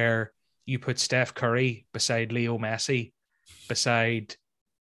where you put Steph Curry beside Leo Messi, beside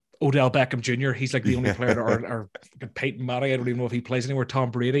Odell Beckham Jr. He's like the only player, or Peyton Manning. I don't even know if he plays anywhere.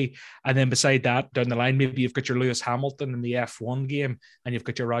 Tom Brady. And then beside that, down the line, maybe you've got your Lewis Hamilton in the F1 game, and you've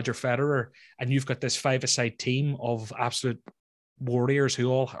got your Roger Federer, and you've got this 5-a-side team of absolute warriors who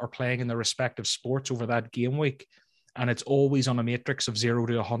all are playing in their respective sports over that game week. And it's always on a matrix of 0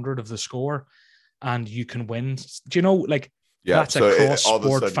 to 100 of the score, and you can win. That's a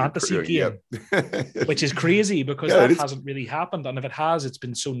cross-sport fantasy game, which is crazy because that hasn't really happened. And if it has, it's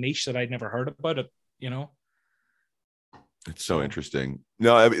been so niche that I'd never heard about it, It's so interesting.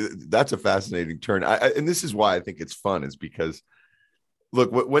 No, I mean, that's a fascinating turn. And this is why I think it's fun, is because, look,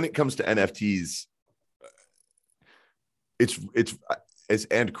 when it comes to NFTs, it's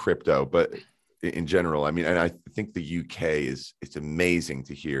and crypto, but in general, I mean, and I think the UK it's amazing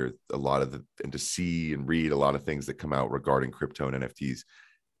to hear a lot of and to see and read a lot of things that come out regarding crypto and NFTs.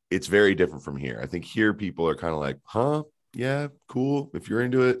 It's very different from here. I think here people are kind of like, yeah, cool, if you're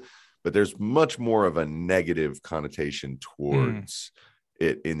into it, but there's much more of a negative connotation towards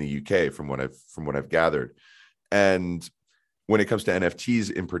it in the UK from what I've gathered. And when it comes to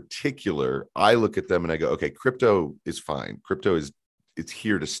NFTs in particular, I look at them and I go, okay, crypto is fine. It's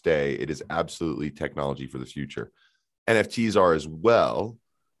here to stay. It is absolutely technology for the future. NFTs are as well,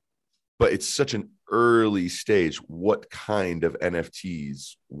 but it's such an early stage. What kind of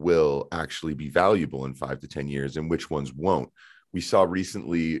NFTs will actually be valuable in 5 to 10 years and which ones won't? We saw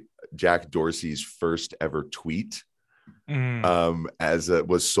recently Jack Dorsey's first ever tweet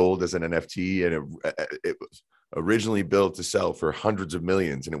was sold as an NFT, and it was originally built to sell for hundreds of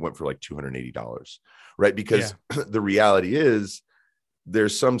millions, and it went for like $280, right? Because the reality is,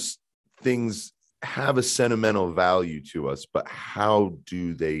 there's some things have a sentimental value to us, but how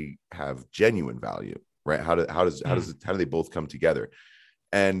do they have genuine value, right? How do they both come together?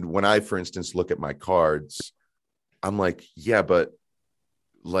 And when I, for instance, look at my cards, I'm like, yeah, but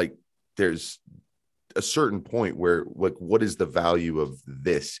like there's a certain point where, like, what is the value of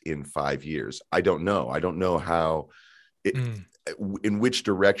this in 5 years? I don't know how in which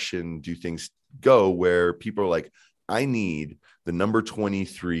direction do things go, where people are like, I need the number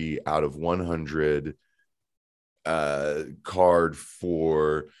 23 out of 100 card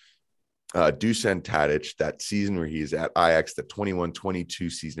for Dusan Tadic, that season where he's at Ajax, that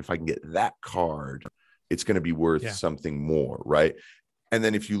 21-22 season. If I can get that card, it's going to be worth something more, right? And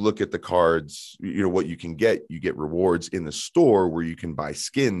then if you look at the cards, what you get rewards in the store where you can buy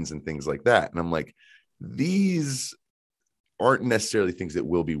skins and things like that. And I'm like, these aren't necessarily things that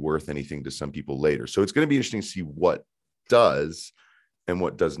will be worth anything to some people later. So it's going to be interesting to see what does and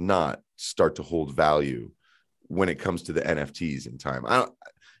what does not start to hold value when it comes to the NFTs in time.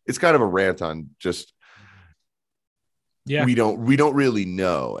 It's kind of a rant on just, we don't really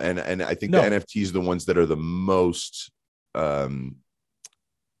know. And I think the NFTs are the ones that are the most, how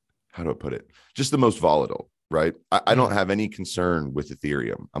do I put it? Just the most volatile, right? I don't have any concern with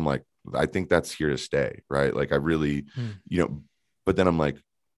Ethereum. I'm like, I think that's here to stay, right? Like I really, but then I'm like,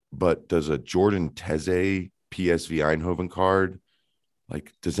 but does a Jordan Teze PSV Eindhoven card,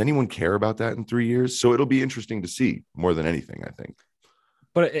 like, does anyone care about that in 3 years? So it'll be interesting to see more than anything, I think.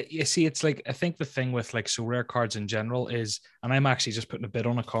 But you see, it's like, I think the thing with like Sorare cards in general is, and I'm actually just putting a bid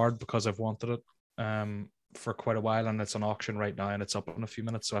on a card because I've wanted it for quite a while, and it's on auction right now and it's up in a few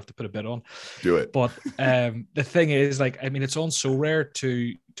minutes, so I have to put a bid on. Do it. But the thing is, like, I mean, it's on Sorare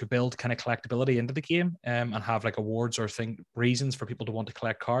to build kind of collectability into the game and have like awards or reasons for people to want to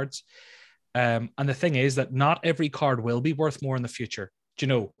collect cards. And the thing is that not every card will be worth more in the future.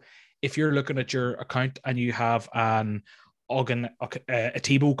 Do if you're looking at your account and you have an Ogun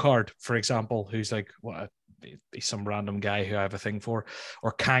Atibo card, for example, who's like he's some random guy who I have a thing for,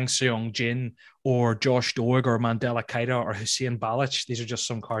 or Kang Seong Jin, or Josh Doig, or Mandela Kaita, or Hussein Balic. These are just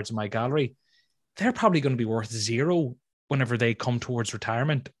some cards in my gallery. They're probably going to be worth zero whenever they come towards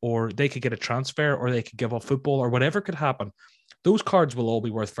retirement, or they could get a transfer, or they could give up football, or whatever could happen. Those cards will all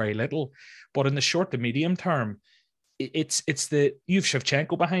be worth very little. But in the short to medium term, it's the you've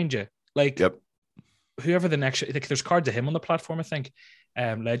Shevchenko behind you. Like, Yep. whoever the next, like, there's cards of him on the platform, I think,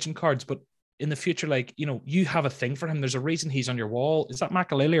 legend cards. But in the future, like, you have a thing for him. There's a reason he's on your wall. Is that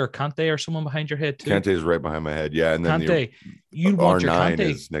Makalele or Kante or someone behind your head too? Kante is right behind my head. Yeah. And then Kante, you want your R9 Kante.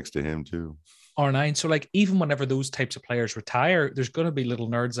 is next to him too. R9. So, like, even whenever those types of players retire, there's going to be little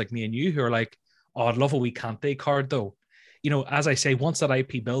nerds like me and you who are like, oh, I'd love a wee Kante card though. As I say, once that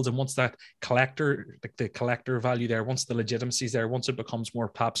IP builds and once that collector, like the collector value there, once the legitimacy is there, once it becomes more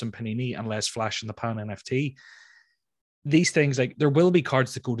Paps and Panini and less flash in the pan NFT, these things, like, there will be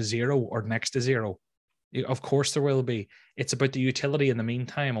cards that go to zero or next to zero. Of course there will be. It's about the utility in the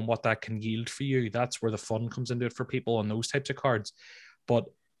meantime and what that can yield for you. That's where the fun comes into it for people on those types of cards. But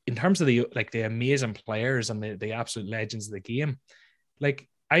in terms of the amazing players and the absolute legends of the game, like,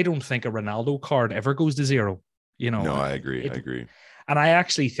 I don't think a Ronaldo card ever goes to zero. No, I agree. And I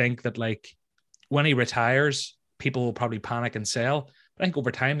actually think that, like, when he retires, people will probably panic and sell. But I think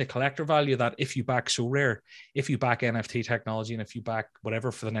over time, the collector value of that, if you back SoRare, if you back NFT technology, and if you back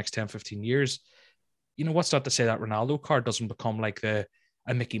whatever for the next 10, 15 years, what's not to say that Ronaldo card doesn't become like a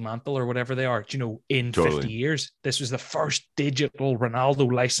Mickey Mantle or whatever they are, in Totally. 50 years. This was the first digital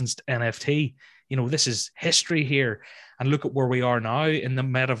Ronaldo licensed NFT. This is history here. And look at where we are now in the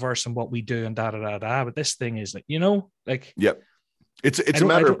metaverse and what we do and da. But this thing is like, yep. It's a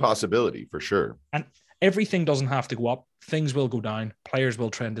matter of possibility for sure. And everything doesn't have to go up. Things will go down. Players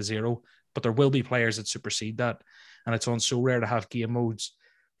will trend to zero, but there will be players that supersede that. And it's on SoRare to have game modes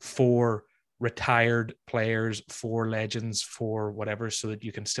for retired players, for legends, for whatever, so that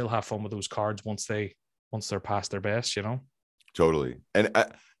you can still have fun with those cards once they're past their best, Totally. And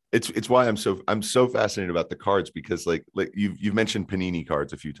it's why I'm so fascinated about the cards, because like you've mentioned Panini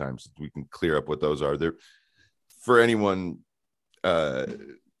cards a few times. We can clear up what those are. They're, for anyone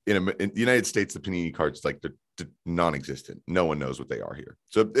in the United States, the Panini cards, like, they're non-existent. No one knows what they are here.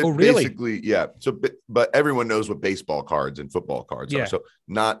 So really? Basically, yeah. So, but everyone knows what baseball cards and football cards are. So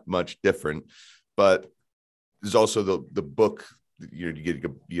not much different. But there's also the book. You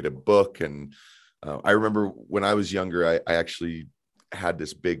get a book, and I remember when I was younger, I actually had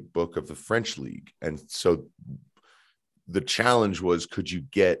this big book of the French League, and so the challenge was, could you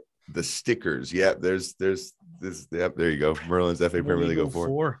get the stickers? Yeah, there's this. Yeah, there you go. Merlin's FA Premier League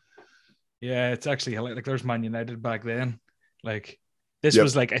 04. Yeah, it's actually like, there's Man United back then. Like, this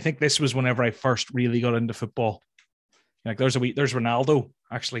was like, I think this was whenever I first really got into football. Like, there's Ronaldo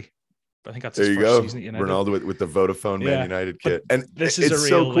actually. I think that's his first season at United. Ronaldo with the Vodafone Man United kit, and this is a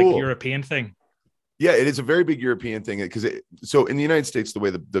real, so cool, like, European thing. Yeah, it is a very big European thing, because so in the United States, the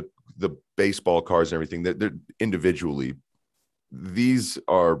way the baseball cards and everything, they're individually. These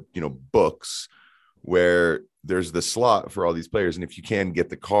are books where there's the slot for all these players, and if you can get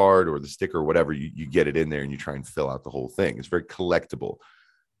the card or the sticker or whatever, you get it in there and you try and fill out the whole thing. It's very collectible.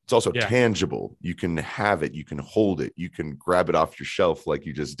 It's also tangible. You can have it, you can hold it, you can grab it off your shelf like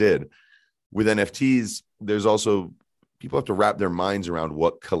you just did. With NFTs, there's also, people have to wrap their minds around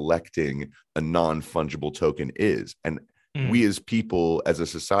what collecting a non-fungible token is. And we as people, as a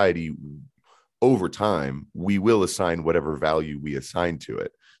society, over time, we will assign whatever value we assign to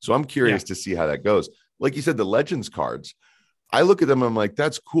it. So I'm curious to see how that goes. Like you said, the Legends cards, I look at them, I'm like,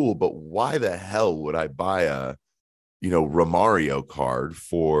 that's cool, but why the hell would I buy a Romario card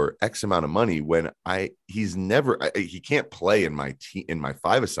for X amount of money when he can't play in my team, in my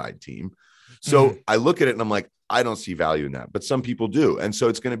five-a-side team. So I look at it and I'm like, I don't see value in that, but some people do. And so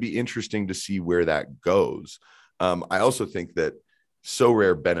it's going to be interesting to see where that goes. I also think that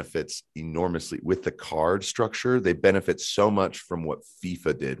SoRare benefits enormously with the card structure. They benefit so much from what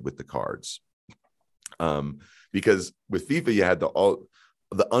FIFA did with the cards. Because with FIFA, you had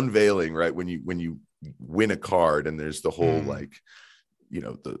the unveiling, right? When you win a card and there's the whole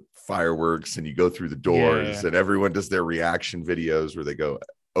the fireworks and you go through the doors and everyone does their reaction videos where they go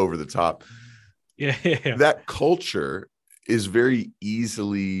over the top. That culture is very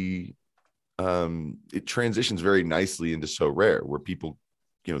easily it transitions very nicely into SoRare, where people,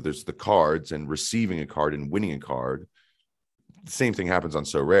 there's the cards and receiving a card and winning a card. The same thing happens on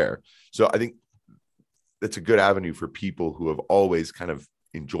SoRare. So I think that's a good avenue for people who have always kind of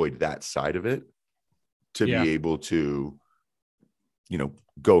enjoyed that side of it to be able to,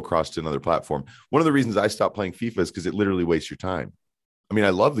 go across to another platform. One of the reasons I stopped playing FIFA is because it literally wastes your time. I mean, I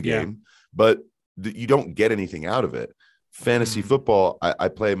love the game, but you don't get anything out of it. Fantasy football, I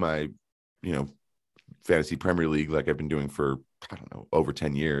play my, fantasy Premier League like I've been doing for, I don't know, over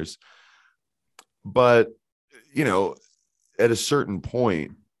 10 years. But, at a certain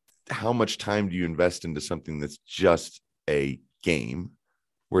point, how much time do you invest into something that's just a game?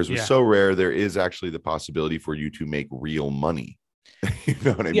 Whereas with SoRare, there is actually the possibility for you to make real money You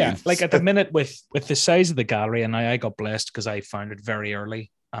know what I Yeah, mean? like at the minute with the size of the gallery, and I got blessed because I found it very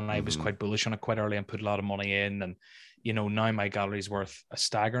early, and I was Mhm. quite bullish on it quite early and put a lot of money in. And now my gallery's worth a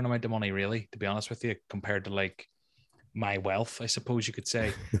staggering amount of money, really, to be honest with you, compared to like my wealth, I suppose you could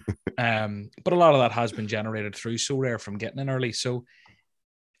say. But a lot of that has been generated through So Rare from getting in early. So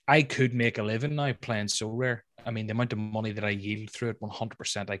I could make a living now playing So Rare. I mean, the amount of money that I yield through it,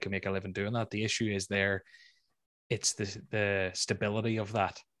 100% I can make a living doing that. The issue is it's the stability of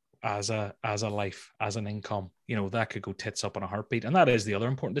that as a life, as an income. That could go tits up in a heartbeat. And that is the other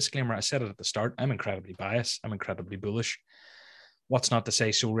important disclaimer. I said it at the start. I'm incredibly biased. I'm incredibly bullish. What's not to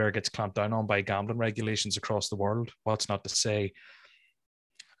say So Rare gets clamped down on by gambling regulations across the world? What's not to say,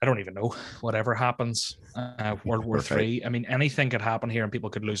 I don't even know, whatever happens, World War Right. III. I mean, anything could happen here and people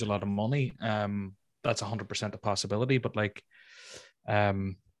could lose a lot of money. That's 100% a possibility. But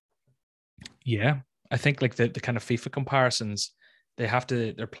yeah, I think like the kind of FIFA comparisons,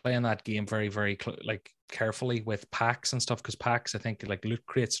 they're playing that game very, very carefully with packs and stuff, because packs, I think like loot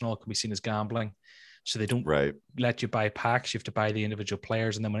crates and all can be seen as gambling. So they don't Right. let you buy packs. You have to buy the individual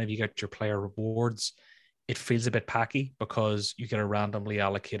players. And then whenever you get your player rewards, it feels a bit packy because you get a randomly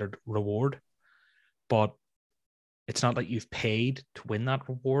allocated reward, but it's not like you've paid to win that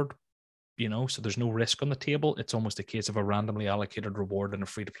reward, so there's no risk on the table. It's almost a case of a randomly allocated reward in a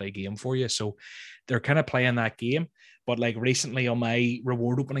free-to-play game for you. So they're kind of playing that game. But like recently on my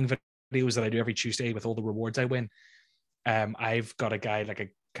reward opening videos that I do every Tuesday with all the rewards I win, I've got a guy, like a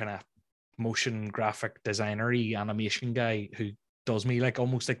kind of motion graphic designer-y animation guy, who does me like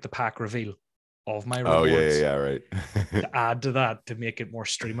almost like the pack reveal of my Oh rewards yeah, right. to add to that, to make it more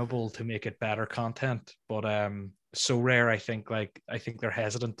streamable, to make it better content. But So Rare, I think they're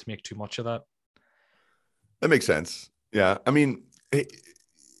hesitant to make too much of that. That makes sense. Yeah, I mean, it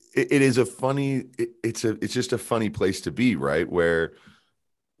is a funny. It's just a funny place to be, right? Where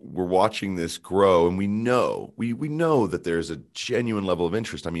we're watching this grow, and we know that there's a genuine level of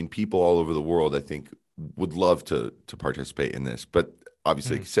interest. I mean, people all over the world, I think, would love to participate in this, but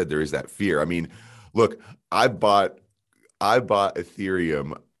obviously, like you said, there is that fear. I mean, look, I bought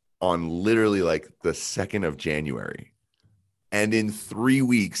Ethereum on literally like the 2nd of January, and in 3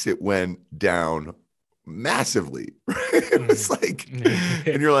 weeks it went down massively. It was like,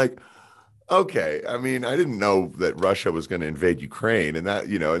 and you're like, okay. I mean, I didn't know that Russia was going to invade Ukraine, and that,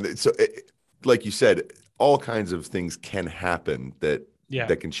 and so, like you said, all kinds of things can happen that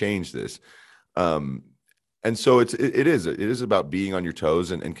Yeah. can change this. And so it is about being on your toes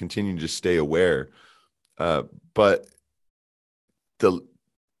and continuing to stay aware. But the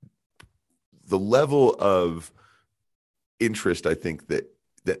level of interest, I think,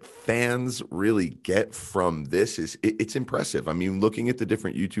 that fans really get from this it's impressive. I mean, looking at the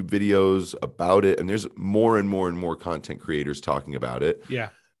different YouTube videos about it, and there's more and more and more content creators talking about it. Yeah.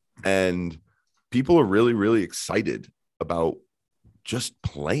 And people are really, really excited about just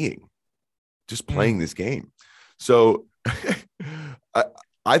playing this game. So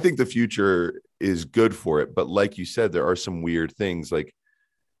I think the future is good for it. But like you said, there are some weird things. Like,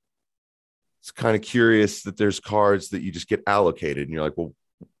 it's kind of curious that there's cards that you just get allocated and you're like, well,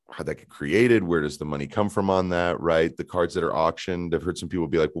 how'd that get created? Where does the money come from on that? Right. The cards that are auctioned, I've heard some people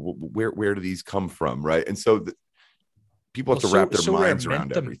be like, well, where do these come from? Right. And so people have to wrap their minds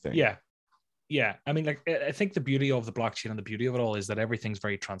around everything. Yeah. Yeah. I mean, like, I think the beauty of the blockchain and the beauty of it all is that everything's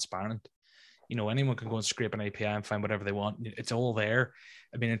very transparent. Anyone can go and scrape an API and find whatever they want. It's all there.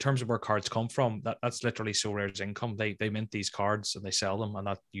 I mean, in terms of where cards come from, that's literally So Rare's income. They mint these cards and they sell them, and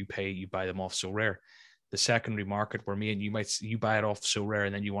that you buy them off So Rare. The secondary market, where me and you buy it off So Rare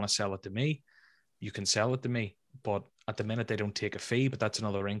and then you want to sell it to me, you can sell it to me. But at the minute, they don't take a fee, but that's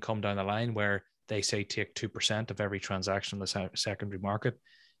another income down the line where they say take 2% of every transaction in the secondary market.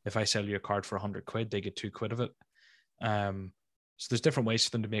 If I sell you a card for 100 quid, they get 2 quid of it. So there's different ways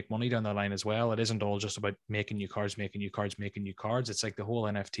for them to make money down the line as well. It isn't all just about making new cards. It's like the whole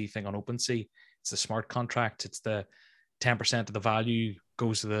NFT thing on OpenSea. It's the smart contract. It's the 10% of the value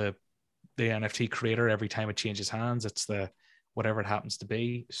goes to the NFT creator every time it changes hands. It's the whatever it happens to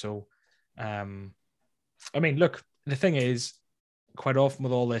be. So, I mean, look, the thing is, quite often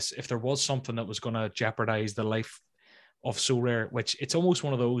with all this, if there was something that was going to jeopardize the life of So Rare, which it's almost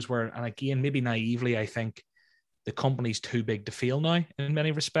one of those where, and again, maybe naively, I think the company's too big to fail now in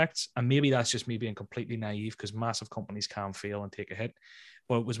many respects. And maybe that's just me being completely naive, because massive companies can fail and take a hit.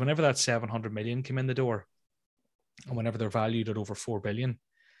 But it was whenever that 700 million came in the door, and whenever they're valued at over 4 billion,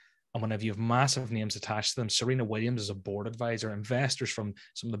 and whenever you have massive names attached to them, Serena Williams is a board advisor, investors from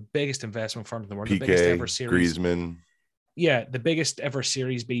some of the biggest investment firms in the world, PK, the biggest ever series. Griezmann. yeah, the biggest ever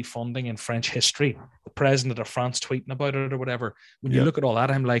Series B funding in French history. The president of France tweeting about it or whatever. When you look at all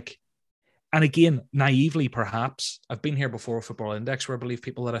that, I'm like, and again, naively, perhaps, I've been here before with Football Index where I believe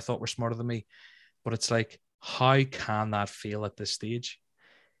people that I thought were smarter than me, but it's like, how can that feel at this stage?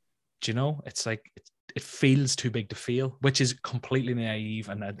 Do you know? It's like, it feels too big to fail, which is completely naive,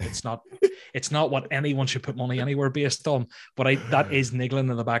 and it's not what anyone should put money anywhere based on. But that is niggling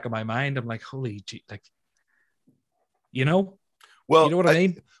in the back of my mind. I'm like, holy gee, like, well, you know what I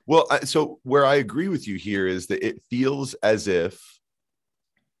mean? So where I agree with you here is that it feels as if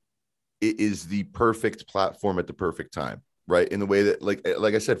it is the perfect platform at the perfect time, right? In the way that, like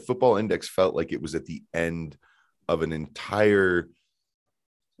I said, Football Index felt like it was at the end of an entire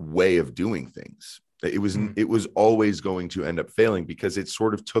way of doing things. It was always going to end up failing because it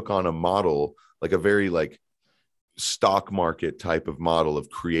sort of took on a model, like a very like stock market type of model of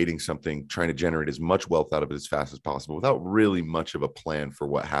creating something, trying to generate as much wealth out of it as fast as possible without really much of a plan for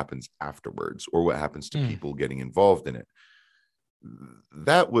what happens afterwards or what happens to people getting involved in it.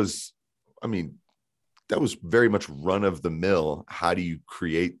 That was very much run of the mill. How do you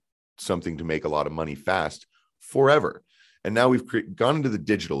create something to make a lot of money fast forever? And now we've gone into the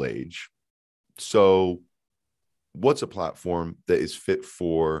digital age. So what's a platform that is fit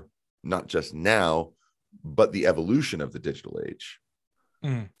for not just now, but the evolution of the digital age?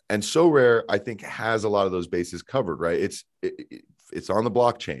 And Sorare, I think, has a lot of those bases covered, right? It's on the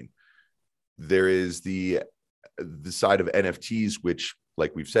blockchain. There is the side of NFTs, which,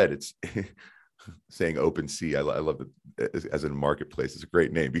 like we've said, it's saying OpenSea. I love it as a marketplace. It's a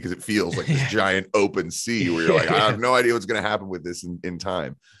great name because it feels like this giant open sea where you're like, I have no idea what's going to happen with this in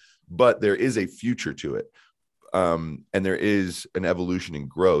time. But there is a future to it. And there is an evolution and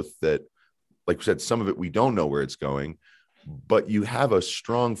growth that, like we said, some of it we don't know where it's going, but you have a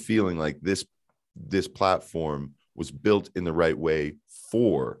strong feeling like this platform was built in the right way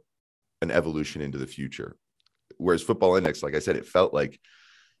for an evolution into the future. Whereas Football Index, like I said, it felt like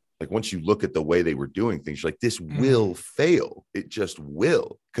once you look at the way they were doing things, you're like, this will fail. It just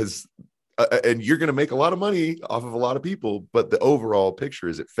will, because and you're going to make a lot of money off of a lot of people, but the overall picture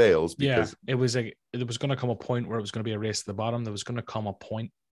is it fails because it was going to come a point where it was going to be a race to the bottom. There was going to come a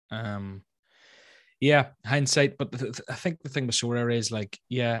point. Hindsight. But I think the thing with Sorare is like,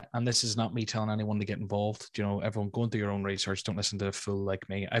 and this is not me telling anyone to get involved. You know, everyone go and do your own research. Don't listen to a fool like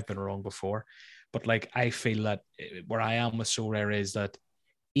me. I've been wrong before. But like, I feel that where I am with Sorare is that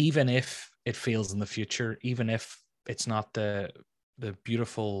even if it fails in the future, even if it's not the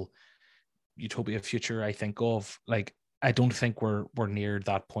beautiful utopia future I think of, like, I don't think we're near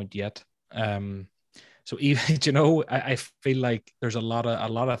that point yet. So even, I feel like there's a lot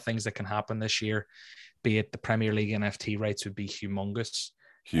of things that can happen this year. Be it the Premier League NFT rights would be humongous.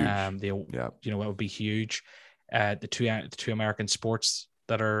 Huge. It would be huge. The two American sports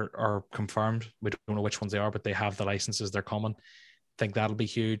that are confirmed, we don't know which ones they are, but they have the licenses, they're coming. I think that'll be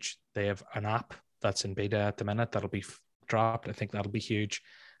huge. They have an app that's in beta at the minute that'll be dropped. I think that'll be huge.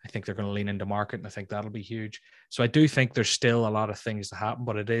 I think they're going to lean into market, and I think that'll be huge. So I do think there's still a lot of things to happen,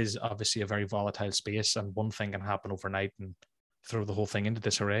 but it is obviously a very volatile space, and one thing can happen overnight and throw the whole thing into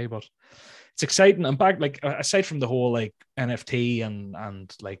disarray. But it's exciting. I'm back, like, aside from the whole like NFT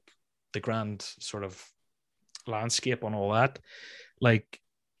and like the grand sort of landscape and all that, like,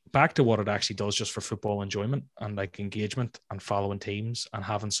 back to what it actually does just for football enjoyment and like engagement and following teams and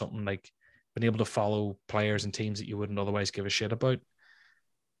having something like being able to follow players and teams that you wouldn't otherwise give a shit about.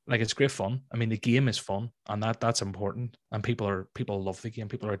 Like, it's great fun. I mean, the game is fun, and that's important. And people love the game.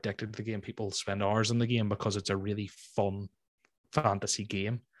 People are addicted to the game. People spend hours in the game because it's a really fun fantasy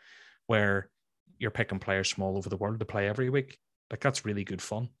game where you're picking players from all over the world to play every week. Like, that's really good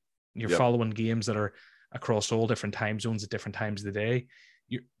fun. You're following games that are across all different time zones at different times of the day.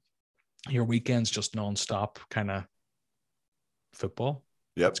 Your weekend's just nonstop kind of football.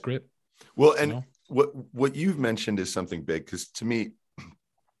 Yeah, it's great. Well, and what you've mentioned is something big, because to me,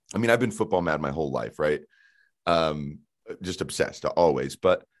 I mean, I've been football mad my whole life, right? Just obsessed always.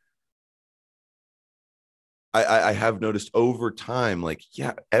 But I have noticed over time, like,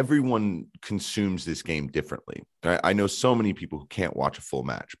 everyone consumes this game differently. I know so many people who can't watch a full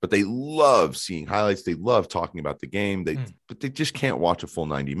match, but they love seeing highlights. They love talking about the game. But they just can't watch a full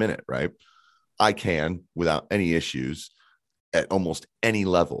 90-minute, right? I can without any issues at almost any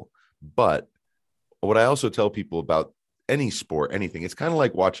level. But what I also tell people about any sport, anything, it's kind of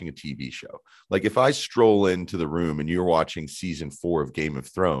like watching a TV show. Like, if I stroll into the room and you're watching season 4 of Game of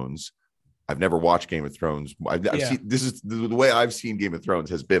Thrones, I've never watched Game of Thrones. I've seen, this is the way I've seen Game of Thrones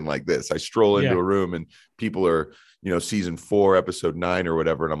has been like this. I stroll into a room and people are, season 4, episode 9 or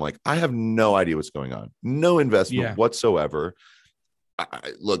whatever. And I'm like, I have no idea what's going on. No investment whatsoever.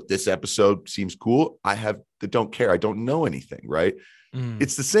 Look, this episode seems cool. Don't care. I don't know anything, right?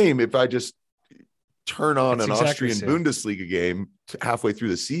 It's the same if I just turn on an Austrian Bundesliga game halfway through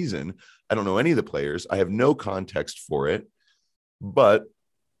the season. I don't know any of the players. I have no context for it. But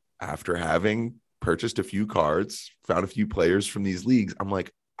after having purchased a few cards, found a few players from these leagues, I'm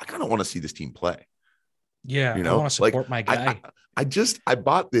like, I kind of want to see this team play. Yeah, I want to support my guy. I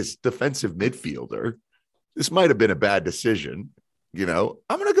bought this defensive midfielder. This might have been a bad decision. I'm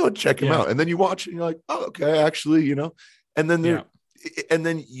going to go check him out. And then you watch and you're like, oh, okay, actually, and then and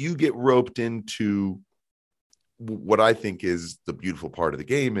then you get roped into what I think is the beautiful part of the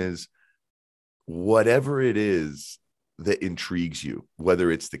game is whatever it is that intrigues you,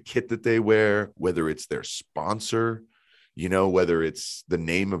 whether it's the kit that they wear, whether it's their sponsor, whether it's the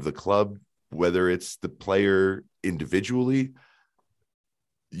name of the club, whether it's the player individually,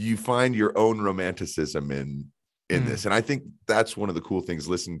 you find your own romanticism in this. And I think that's one of the cool things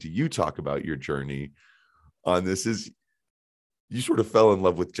listening to you talk about your journey on this is you sort of fell in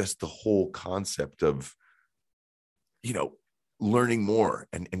love with just the whole concept of, learning more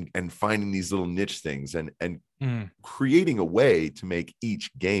and finding these little niche things and creating a way to make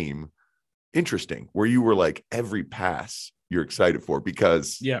each game interesting, where you were like every pass you're excited for,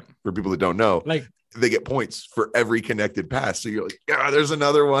 because for people that don't know, like they get points for every connected pass. So you're like, there's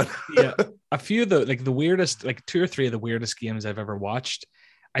another one. A few of the weirdest, like 2 or 3 of the weirdest games I've ever watched.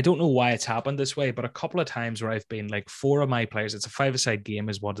 I don't know why it's happened this way, but a couple of times where I've been like 4 of my players, it's a 5-a-side game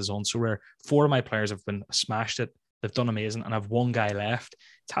is what is on so rare. 4 of my players have been smashed it. They've done amazing. And I've one guy left.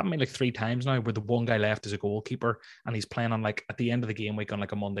 It's happened to me like 3 times now where the one guy left is a goalkeeper and he's playing on like at the end of the game week on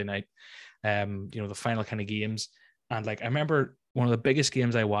like a Monday night, the final kind of games. And like, I remember one of the biggest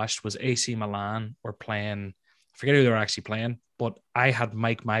games I watched was AC Milan were playing, I forget who they were actually playing, but I had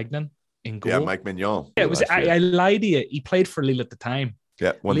Mike Magnan in goal. Yeah, Mike Mignon. Yeah, it was, I lied to you. He played for Lille at the time.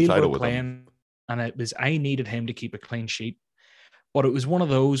 Yeah, won the title with him. And I needed him to keep a clean sheet. But it was one of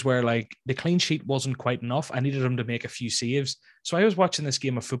those where like the clean sheet wasn't quite enough. I needed him to make a few saves. So I was watching this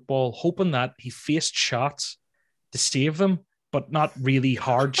game of football, hoping that he faced shots to save them, but not really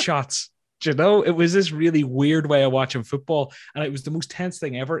hard shots. Do you know? It was this really weird way of watching football. And it was the most tense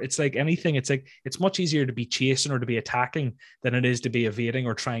thing ever. It's like anything. It's like, it's much easier to be chasing or to be attacking than it is to be evading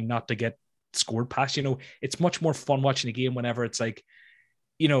or trying not to get scored past. It's much more fun watching a game whenever it's like,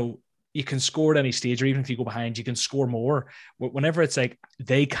 you can score at any stage, or even if you go behind, you can score more. Whenever it's like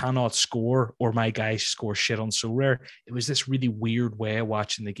they cannot score or my guy scores shit on so rare, it was this really weird way of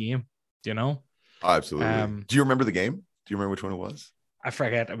watching the game, Absolutely. Do you remember the game? Do you remember which one it was? I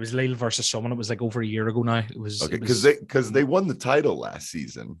forget. It was Lille versus someone. It was like over a year ago now. It was okay because they won the title last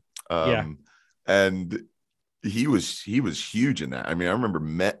season. And he was huge in that. I mean, I remember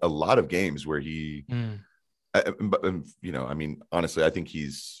met a lot of games where he, honestly, I think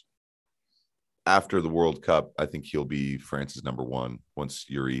he's. After the World Cup, I think he'll be France's number 1 once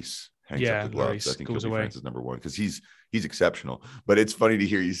Lloris hangs up the gloves. I think he'll be France's number 1 because he's exceptional. But it's funny to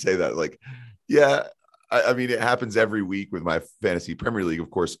hear you say that. Like, I mean, it happens every week with my fantasy Premier League,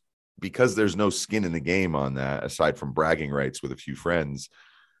 of course, because there's no skin in the game on that aside from bragging rights with a few friends.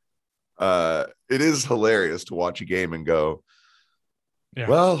 It is hilarious to watch a game and go,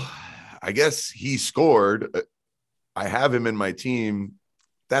 well, I guess he scored. I have him in my team.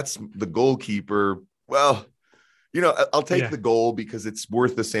 That's the goalkeeper. Well, I'll take the goal because it's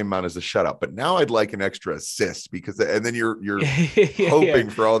worth the same amount as the shutout. But now I'd like an extra assist and then you're hoping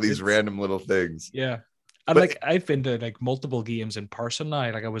for all these random little things. Yeah. And I've been to like multiple games in person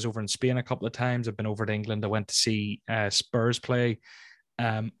now. Like I was over in Spain a couple of times. I've been over to England. I went to see Spurs play.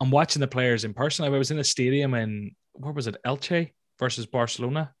 I'm watching the players in person. I was in a stadium in, where was it? Elche versus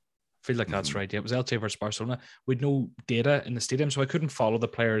Barcelona. I feel like that's right. Yeah, it was Elche versus Barcelona. With no data in the stadium, so I couldn't follow the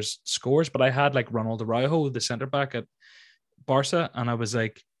players' scores. But I had like Ronald Araujo, the centre back at Barca, and I was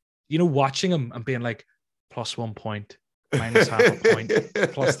like, watching him and being like, +1 point, -0.5 point,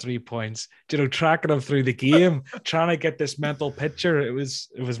 +3 points. Tracking him through the game, trying to get this mental picture. It was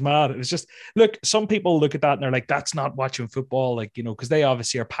mad. It was just, look. Some people look at that and they're like, that's not watching football, like because they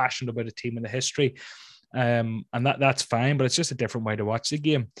obviously are passionate about a team and the history. And that's fine, but it's just a different way to watch the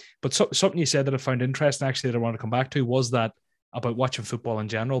game. But something you said that I found interesting, actually, that I want to come back to was that about watching football in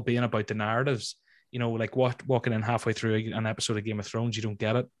general, being about the narratives. Like walking in halfway through an episode of Game of Thrones, you don't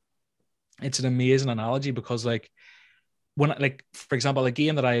get it. It's an amazing analogy because, like, when, like, for example, a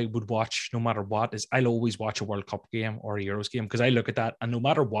game that I would watch no matter what is I'll always watch a World Cup game or a Euros game, because I look at that and no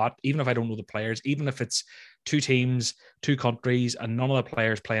matter what, even if I don't know the players, even if it's two teams, two countries, and none of the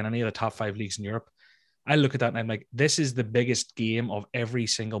players play in any of the top 5 leagues in Europe, I look at that and I'm like, this is the biggest game of every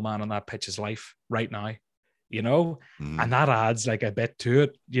single man on that pitch's life right now, you know? And that adds like a bit to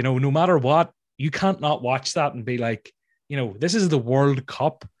it, you know, no matter what, you can't not watch that and be like, you know, this is the World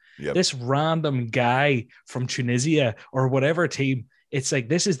Cup. Yep. This random guy from Tunisia or whatever team, it's like,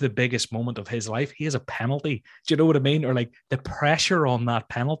 this is the biggest moment of his life. He has a penalty. Do you know what I mean? Or like the pressure on that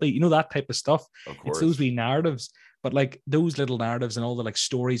penalty, you know, that type of stuff. Of course. It's those wee narratives, but like those little narratives and all the like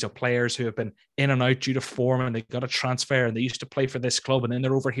stories of players who have been in and out due to form and they got a transfer and they used to play for this club and then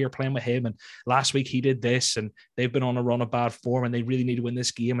they're over here playing with him. And last week he did this and they've been on a run of bad form and they really need to win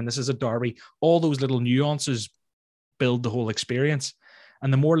this game. And this is a derby. All those little nuances build the whole experience.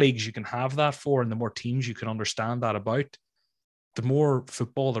 And the more leagues you can have that for, and the more teams you can understand that about, the more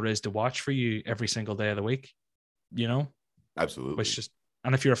football there is to watch for you every single day of the week, you know? Absolutely. Which just,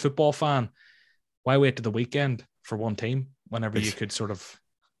 and if you're a football fan, why wait to the weekend for one team whenever you could sort of,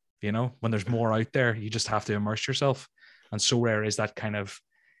 you know, when there's more out there, you just have to immerse yourself. And so rare is that kind of,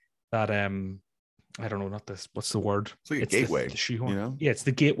 that, I don't know, not this, what's the word? It's like a gateway, the shoehorn. You know? Yeah, it's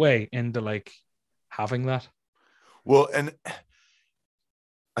the gateway into like having that. Well, and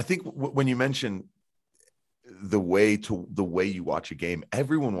I think when you mention the way you watch a game,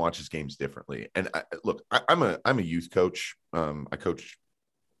 everyone watches games differently. And I'm a youth coach. I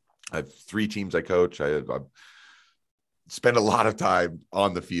have 3 teams I coach. I spend a lot of time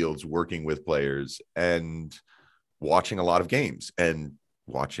on the fields working with players and watching a lot of games and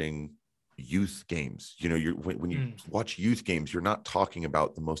watching youth games. You know, when you watch youth games, you're not talking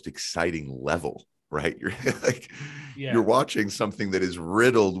about the most exciting level. Right. You're like, you're watching something that is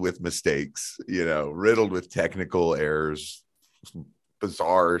riddled with mistakes, you know, riddled with technical errors,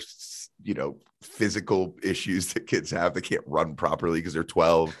 bizarre, you know, physical issues that kids have. They can't run properly because they're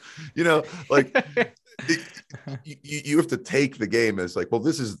 12, you know, like you have to take the game as like, well,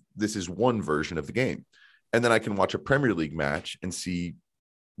 this is one version of the game. And then I can watch a Premier League match and see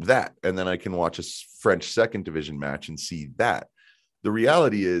that. And then I can watch a French second division match and see that. The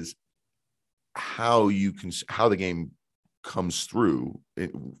reality is, how the game comes through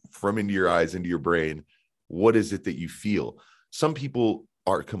from into your eyes, into your brain. What is it that you feel? Some people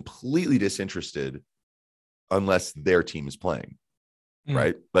are completely disinterested unless their team is playing,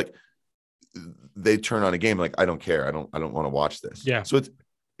 right? Like they turn on a game like, I don't care. I don't want to watch this. Yeah. So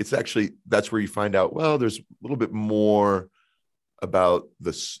it's actually, that's where you find out, well, there's a little bit more about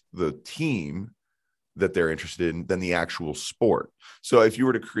the team that they're interested in than the actual sport. So if you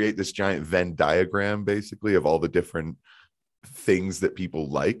were to create this giant Venn diagram, basically, of all the different things that people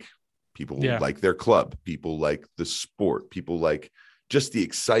like their club, people like the sport, people like just the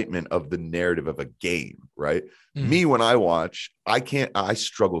excitement of the narrative of a game, right? Me, when I watch, I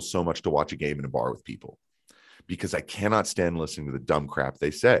struggle so much to watch a game in a bar with people because I cannot stand listening to the dumb crap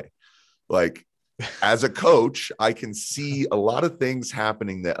they say. Like, as a coach, I can see a lot of things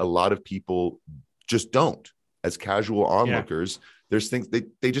happening that a lot of people just don't. As casual onlookers, there's things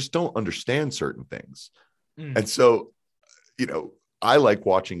they just don't understand certain things. And so, you know, I like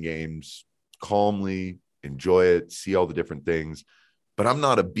watching games calmly, enjoy it, see all the different things, but I'm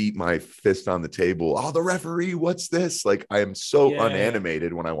not a beat my fist on the table. Oh, the referee, what's this? Like, I am so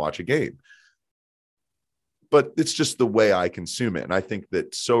unanimated when I watch a game, but it's just the way I consume it. And I think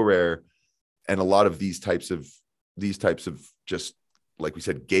that So Rare and a lot of these types of just, like we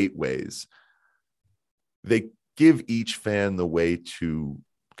said, gateways, they give each fan the way to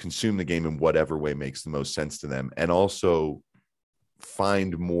consume the game in whatever way makes the most sense to them, and also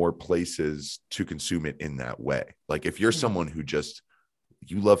find more places to consume it in that way. Like if you're someone who just,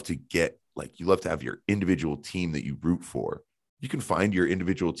 you love to have your individual team that you root for, you can find your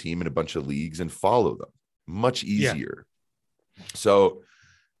individual team in a bunch of leagues and follow them much easier. So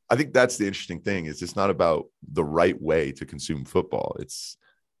I think that's the interesting thing, is it's not about the right way to consume football. It's,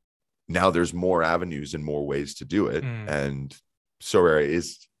 now there's more avenues and more ways to do it. And So Rare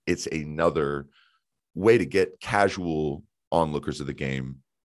it's another way to get casual onlookers of the game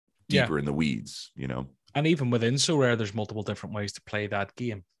deeper in the weeds, you know? And even within So Rare, there's multiple different ways to play that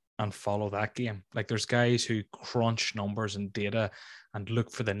game and follow that game. Like there's guys who crunch numbers and data and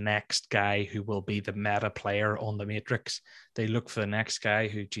look for the next guy who will be the meta player on the matrix. They look for the next guy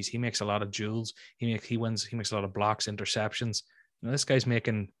who, geez, he makes a lot of jewels. He makes a lot of blocks, interceptions. And this guy's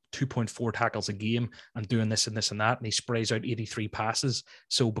making 2.4 tackles a game and doing this and this and that, and he sprays out 83 passes.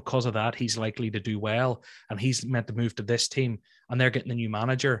 So because of that, he's likely to do well, and he's meant to move to this team, and they're getting a new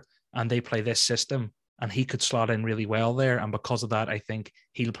manager and they play this system, and he could slot in really well there. And because of that, I think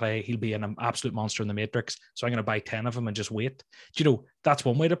he'll be an absolute monster in the Matrix. So I'm going to buy 10 of him and just wait. Do you know, that's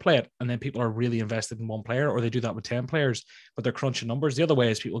one way to play it. And then people are really invested in one player, or they do that with 10 players, but they're crunching numbers. The other way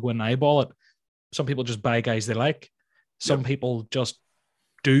is people go and eyeball it. Some people just buy guys they like. Some people just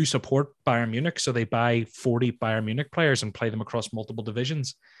do support Bayern Munich, so they buy 40 Bayern Munich players and play them across multiple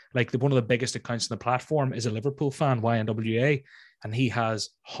divisions. Like one of the biggest accounts on the platform is a Liverpool fan, YNWA, and he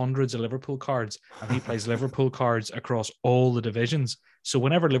has hundreds of Liverpool cards, and he plays Liverpool cards across all the divisions. So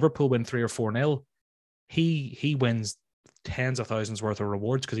whenever Liverpool win 3 or 4-0, he wins tens of thousands worth of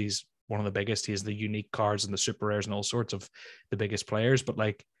rewards because he's one of the biggest. He has the unique cards and the super rares and all sorts of the biggest players. But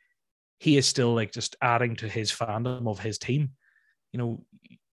like, he is still like just adding to his fandom of his team. You know,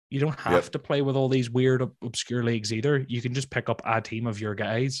 you don't have to play with all these weird, obscure leagues either. You can just pick up a team of your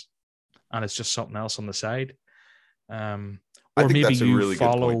guys, and it's just something else on the side. I think maybe that's a really good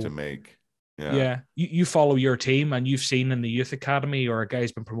point to make. Yeah. You follow your team, and you've seen in the youth academy, or a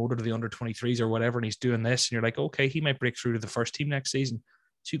guy's been promoted to the under 23s or whatever, and he's doing this, and you're like, okay, he might break through to the first team next season.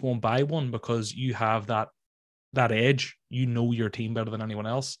 So you go and buy one because you have that edge. You know your team better than anyone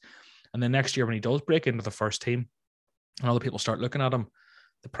else. And then next year, when he does break into the first team, and other people start looking at him,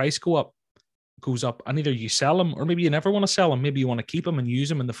 the price goes up, and either you sell him, or maybe you never want to sell him. Maybe you want to keep him and use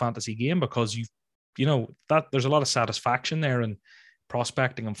him in the fantasy game because you know that there's a lot of satisfaction there in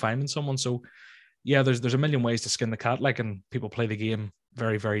prospecting and finding someone. So yeah, there's a million ways to skin the cat, like, and people play the game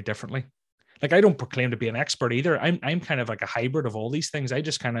very, very differently. Like, I don't proclaim to be an expert either. I'm kind of like a hybrid of all these things. I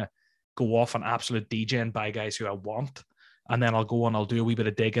just kind of go off on absolute DJ and buy guys who I want, and then I'll go on, I'll do a wee bit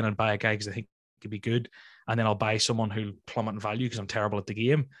of digging and buy a guy because I think could be good, and then I'll buy someone who'll plummet in value because I'm terrible at the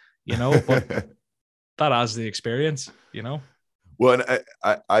game, you know. But that adds the experience, you know. Well, and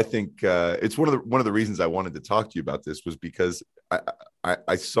I think it's one of the reasons I wanted to talk to you about this was because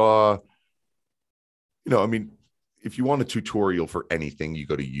I saw, you know, I mean, if you want a tutorial for anything, you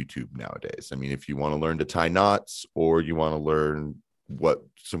go to YouTube nowadays. I mean, if you want to learn to tie knots, or you want to learn what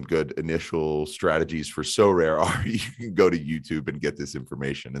some good initial strategies for Sorare are, you can go to YouTube and get this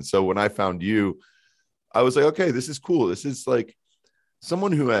information. And so when I found you, I was like, okay, this is cool. This is like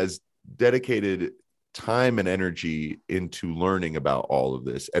someone who has dedicated time and energy into learning about all of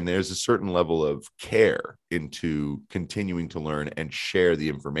this. And there's a certain level of care into continuing to learn and share the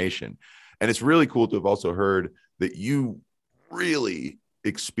information. And it's really cool to have also heard that you really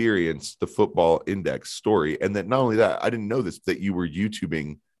experienced the Football Index story. And that not only that, I didn't know this, that you were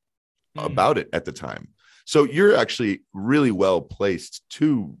YouTubing about it at the time. So you're actually really well placed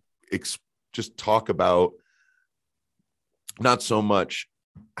to just talk about not so much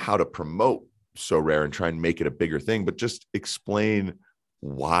how to promote Sorare and try and make it a bigger thing, but just explain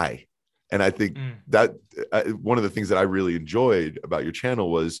why. And I think that one of the things that I really enjoyed about your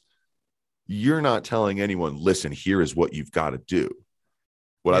channel was you're not telling anyone, listen, here is what you've got to do.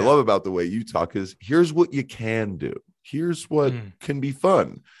 What I love about the way you talk is here's what you can do. Here's what can be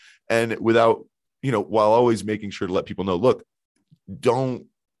fun. And without, you know, while always making sure to let people know, look, don't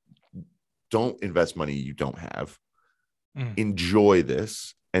invest money you don't have. Enjoy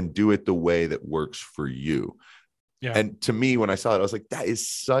this and do it the way that works for you. Yeah. And to me, when I saw it, I was like,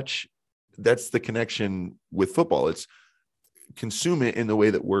 that's the connection with football. It's consume it in the way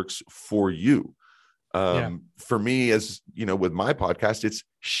that works for you. For me, as you know, with my podcast, it's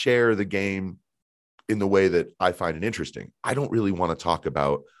share the game in the way that I find it interesting. I don't really want to talk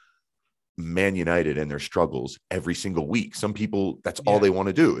about Man United and their struggles every single week. Some people, that's all they want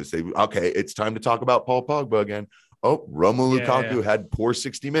to do is say, okay, it's time to talk about Paul Pogba again. Oh, Romelu Lukaku had poor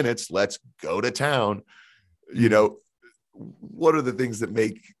 60 minutes. Let's go to town. You know, what are the things that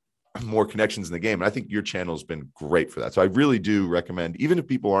make more connections in the game? And I think your channel has been great for that. So I really do recommend, even if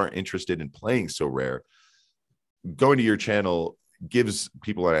people aren't interested in playing Sorare, going to your channel gives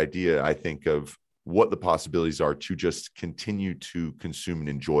people an idea, I think, of what the possibilities are to just continue to consume and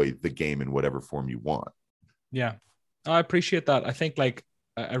enjoy the game in whatever form you want. Yeah, I appreciate that. I think, like,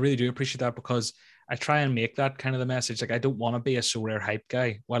 I really do appreciate that because I try and make that kind of the message. Like, I don't want to be a Sorare hype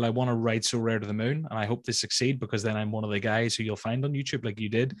guy. While I want to ride Sorare to the moon, and I hope they succeed because then I'm one of the guys who you'll find on YouTube like you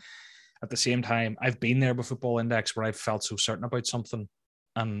did. At the same time, I've been there with Football Index where I've felt so certain about something.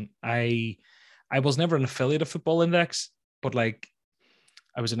 And I was never an affiliate of Football Index, but like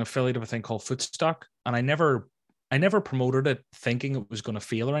I was an affiliate of a thing called Footstock, and I never promoted it thinking it was going to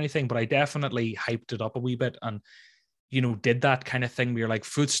fail or anything, but I definitely hyped it up a wee bit and, you know, did that kind of thing where you're like,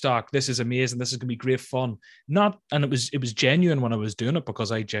 Footstock, this is amazing, this is going to be great fun. And it was genuine when I was doing it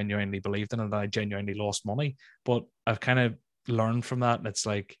because I genuinely believed in it and I genuinely lost money. But I've kind of learned from that, and it's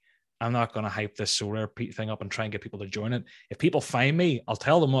like, I'm not going to hype this Sorare thing up and try and get people to join it. If people find me, I'll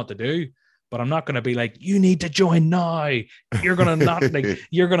tell them what to do. but I'm not going to be like, you need to join now. You're going to not like,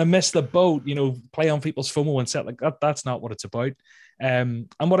 you're going to miss the boat, play on people's FOMO and set like that. That's not what it's about. And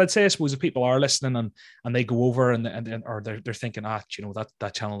what I'd say, I suppose, if people are listening and they go over or they're thinking, that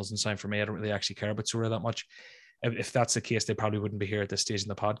channel doesn't sound for me, I don't really actually care about Sorare that much. If that's the case, they probably wouldn't be here at this stage in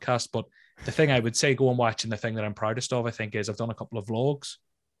the podcast. But the thing I would say, go and watch, and the thing that I'm proudest of, I think, is I've done a couple of vlogs,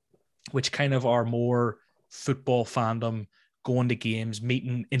 which kind of are more football fandom, going to games,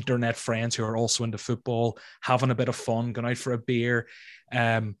 meeting internet friends who are also into football, having a bit of fun, going out for a beer,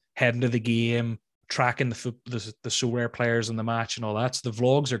 heading to the game, tracking the Sorare players in the match and all that. So the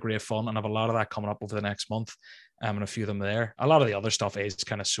vlogs are great fun, and I have a lot of that coming up over the next month, and a few of them there. A lot of the other stuff is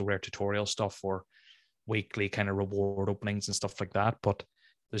kind of Sorare tutorial stuff or weekly kind of reward openings and stuff like that. But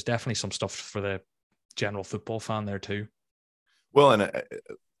there's definitely some stuff for the general football fan there too. Well, and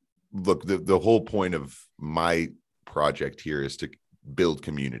look, the whole point of my project here is to build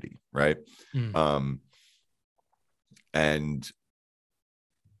community, right? And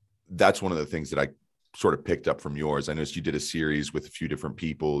that's one of the things that I sort of picked up from yours. I noticed you did a series with a few different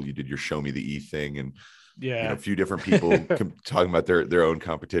people. You did your Show Me the E thing, and a few different people talking about their own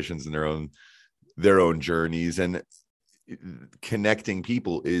competitions and their own journeys, and connecting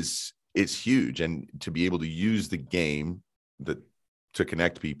people is huge. And to be able to use the game to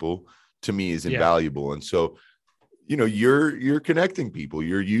connect people, to me, is invaluable. And so, you're connecting people,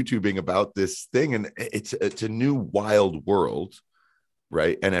 you're YouTubing about this thing, and it's a new wild world,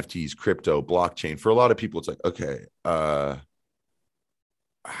 right? NFTs, crypto, blockchain. For a lot of people, it's like, okay, how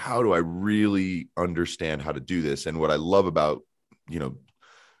do I really understand how to do this? And what I love about,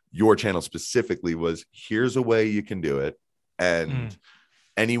 your channel specifically was, here's a way you can do it. And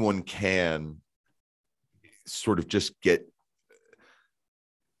anyone can sort of just get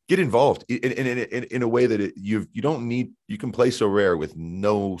involved in a way that you don't need. You can play Sorare with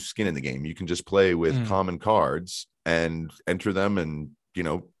no skin in the game. You can just play with common cards and enter them, and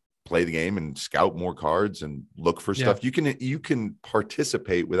play the game and scout more cards and look for stuff. You can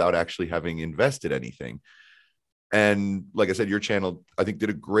participate without actually having invested anything. And like I said, your channel, I think, did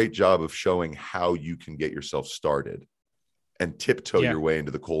a great job of showing how you can get yourself started and tiptoe your way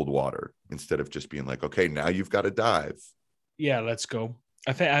into the cold water, instead of just being like, okay, now you've got to dive. Yeah, let's go.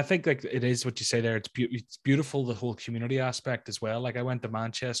 I think like it is what you say there. It's beautiful, the whole community aspect as well. Like I went to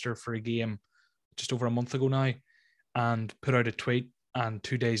Manchester for a game just over a month ago now, and put out a tweet, and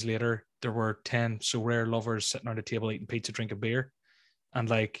 2 days later there were 10 Sorare lovers sitting around a table eating pizza, drinking beer, and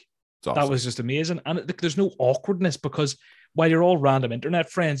like awesome. That was just amazing. And there's no awkwardness, because while you're all random internet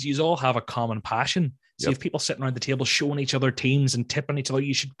friends, you all have a common passion. So you have people sitting around the table showing each other teams and tipping each other.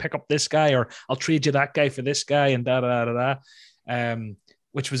 You should pick up this guy, or I'll trade you that guy for this guy, and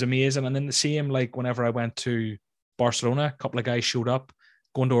which was amazing. And then the same, like whenever I went to Barcelona, a couple of guys showed up.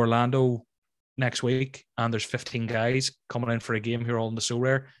 Going to Orlando next week, and there's 15 guys coming in for a game here all in the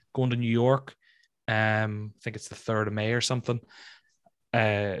Sorare. Going to New York, I think it's the 3rd of May or something.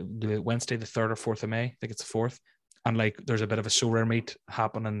 Wednesday, the 3rd or 4th of May. I think it's the 4th. And like, there's a bit of a Sorare meet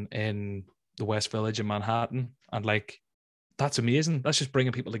happening in the West Village in Manhattan. And like, that's amazing. That's just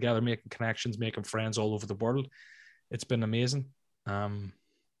bringing people together, making connections, making friends all over the world. It's been amazing.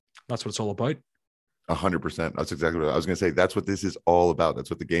 That's what it's all about. 100%. That's exactly what I was going to say. That's what this is all about. That's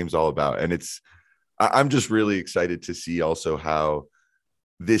what the game's all about. And I'm just really excited to see also how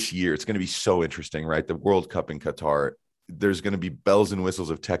this year, it's going to be so interesting, right? The World Cup in Qatar, there's going to be bells and whistles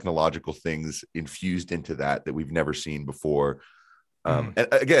of technological things infused into that we've never seen before. And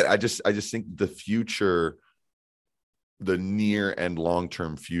again, I just think the future, the near and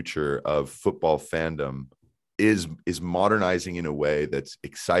long-term future of football fandom is modernizing in a way that's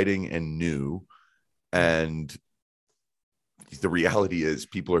exciting and new. And the reality is,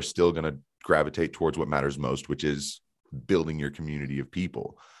 people are still going to gravitate towards what matters most, which is building your community of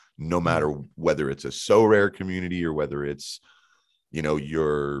people, no matter whether it's a Sorare community or whether it's,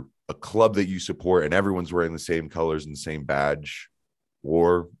 you're a club that you support and everyone's wearing the same colors and the same badge,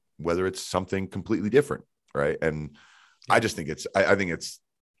 or whether it's something completely different. Right. And I just think I think it's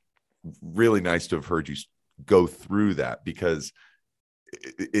really nice to have heard you go through that, because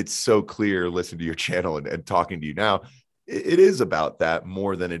it's so clear listening to your channel and talking to you now. It is about that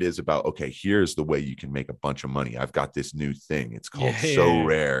more than it is about, okay, here's the way you can make a bunch of money. I've got this new thing. It's called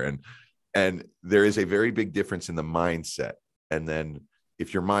Sorare. And there is a very big difference in the mindset. And then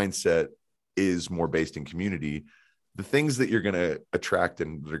if your mindset is more based in community, the things that you're going to attract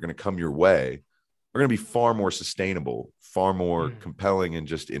and that are going to come your way are going to be far more sustainable, far more compelling, and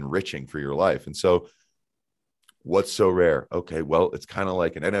just enriching for your life. And so, what's Sorare? Okay, well, it's kind of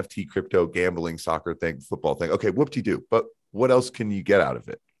like an NFT, crypto, gambling, soccer thing, football thing. Okay, whoop-de-doo. But what else can you get out of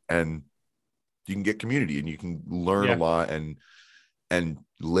it? And get community and you can learn a Yeah. lot and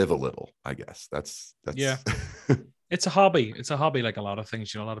live a little, I guess. That's Yeah. It's a hobby. It's a hobby, like a lot of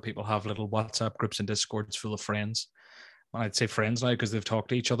things. A lot of people have little WhatsApp groups and Discords full of friends. And I'd say friends now because they've talked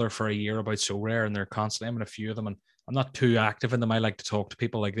to each other for a year about So Rare, and they're constantly, I'm in a few of them, and I'm not too active in them. I like to talk to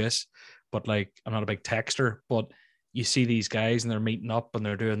people like this, but like I'm not a big texter. But you see these guys and they're meeting up and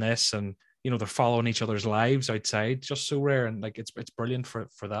they're doing this, and they're following each other's lives outside. Just So Rare, and like it's brilliant for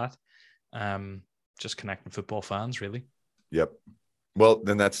that. Just connecting football fans, really. Yep. Well,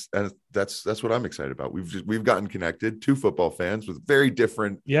 then that's what I'm excited about. We've gotten connected, two football fans with very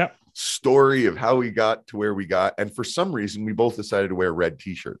different story of how we got to where we got, and for some reason we both decided to wear red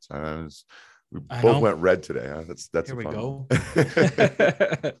t-shirts. We both went red today. That's here we go.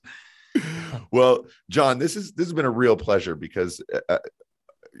 Well, John, this has been a real pleasure because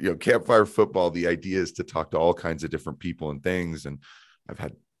Campfire Football, the idea is to talk to all kinds of different people and things, and I've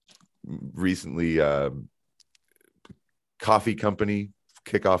had recently coffee company,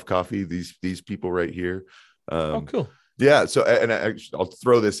 Kickoff Coffee, these people right here. Oh, cool. Yeah. So, and I'll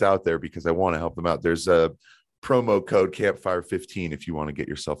throw this out there because I want to help them out. There's a promo code Campfire 15 if you want to get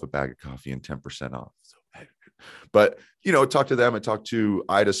yourself a bag of coffee and 10% off. So, but talk to them. I talked to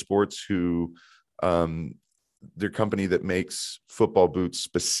Ida Sports, who their company that makes football boots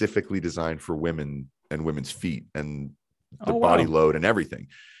specifically designed for women and women's feet and the body load and everything.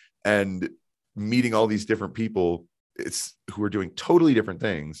 And meeting all these different people who are doing totally different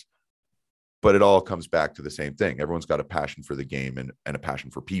things, but it all comes back to the same thing. Everyone's got a passion for the game and a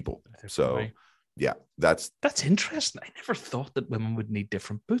passion for people. So yeah, that's interesting. I never thought that women would need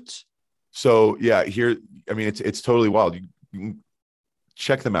different boots. So yeah, here, I mean, it's totally wild. You can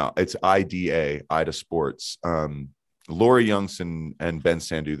check them out. It's Ida Sports. Laura Youngson and Ben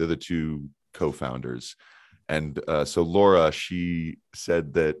Sandu, they're the two co-founders. And so Laura, she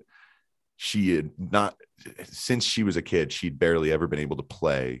said that she had not, since she was a kid, she'd barely ever been able to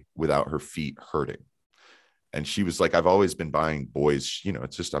play without her feet hurting. And she was like, I've always been buying boys,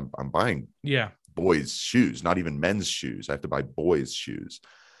 it's just, I'm buying boys shoes, not even men's shoes. I have to buy boys shoes.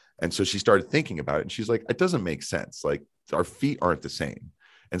 And so she started thinking about it and she's like, it doesn't make sense. Like our feet aren't the same.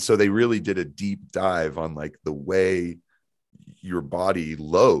 And so they really did a deep dive on like the way your body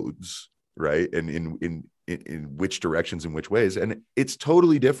loads, right? And in which directions, in which ways. And it's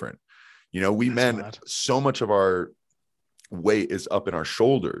totally different. So much of our weight is up in our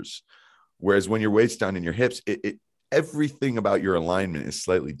shoulders. Whereas when your weight's down in your hips, everything about your alignment is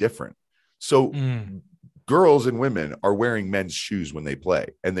slightly different. So girls and women are wearing men's shoes when they play,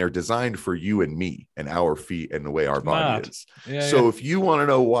 and they're designed for you and me and our feet and the way our body is. So if you want to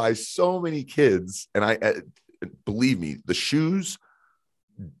know why so many kids, and believe me, the shoes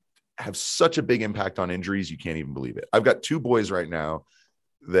have such a big impact on injuries, you can't even believe it. I've got two boys right now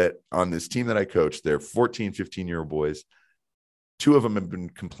that on this team that I coach, they're 14, 15-year-old boys. Two of them have been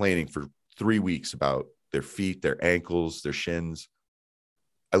complaining for 3 weeks about their feet, their ankles, their shins.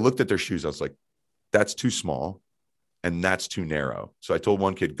 I looked at their shoes. I was like, that's too small and that's too narrow. So I told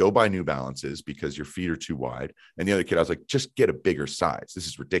one kid, go buy New Balances because your feet are too wide. And the other kid, I was like, just get a bigger size. This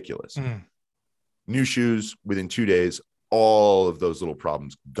is ridiculous. New shoes within 2 days, all of those little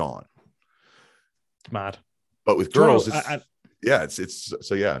problems gone. Mad. But with girls, go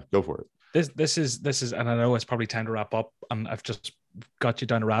for it. This is, and I know it's probably time to wrap up, and I've just got you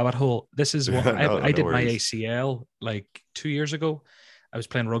down a rabbit hole. This is what I did my ACL like 2 years ago. I was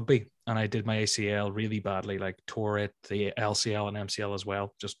playing rugby and I did my ACL really badly, like tore it, the LCL and MCL as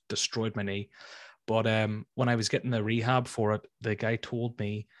well, just destroyed my knee. But when I was getting the rehab for it, the guy told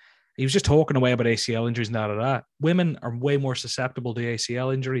me, he was just talking away about ACL injuries and that. Women are way more susceptible to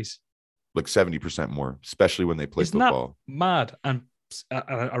ACL injuries. Like 70% more, especially when they play football. Mad. And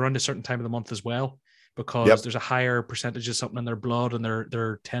around a certain time of the month as well, because there's a higher percentage of something in their blood and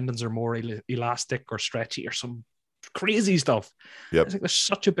their tendons are more elastic or stretchy or some crazy stuff. I think there's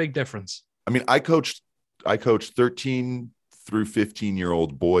such a big difference. I mean, I coached 13 through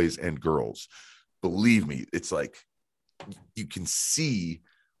 15-year-old boys and girls. Believe me, it's like you can see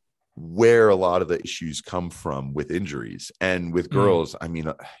where a lot of the issues come from with injuries. And with girls, I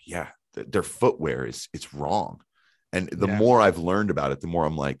mean, their footwear it's wrong. And the more I've learned about it, the more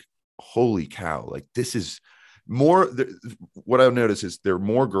I'm like, holy cow, like this is more. What I've noticed is there are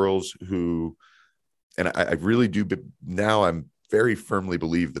more girls who, and I really do, but now I'm very firmly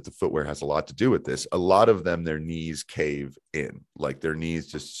believe that the footwear has a lot to do with this. A lot of them, their knees cave in, like their knees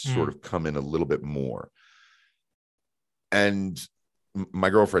just sort of come in a little bit more. And my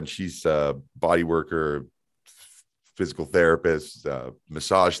girlfriend, she's a body worker, physical therapist,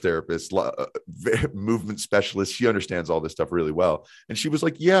 massage therapist, movement specialist. She understands all this stuff really well. And she was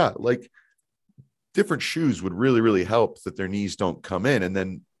like, yeah, like different shoes would really, really help that their knees don't come in. And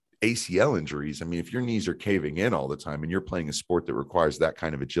then ACL injuries. I mean, if your knees are caving in all the time and you're playing a sport that requires that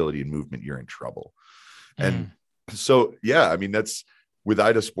kind of agility and movement, you're in trouble. And so, yeah, I mean, that's with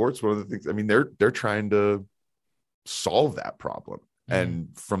IDA Sports. One of the things, I mean, they're trying to solve that problem. And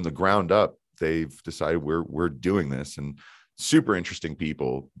from the ground up, they've decided we're doing this, and super interesting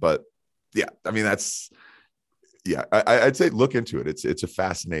people. But yeah, I mean, I'd say look into it. It's a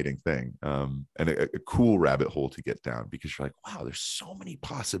fascinating thing, and a cool rabbit hole to get down, because you're like, wow, there's so many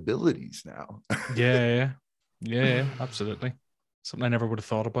possibilities now. Yeah, absolutely. Something I never would have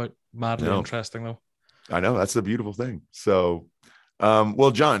thought about. Madly interesting, though. I know, that's the beautiful thing. So,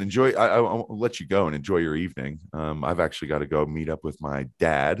 well, John, enjoy. I'll let you go and enjoy your evening. I've actually got to go meet up with my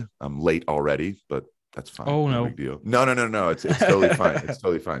dad. I'm late already, but that's fine. Oh, no big deal. No. It's totally fine. It's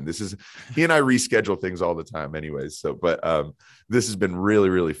totally fine. He and I reschedule things all the time anyways. So, but this has been really,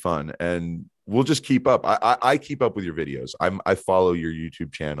 really fun, and we'll just keep up. I keep up with your videos. I follow your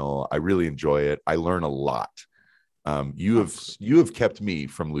YouTube channel. I really enjoy it. I learn a lot. You have kept me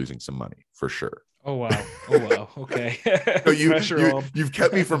from losing some money for sure. Oh wow. Okay. No, you've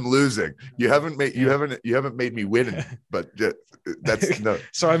kept me from losing. You haven't made me win, but that's no.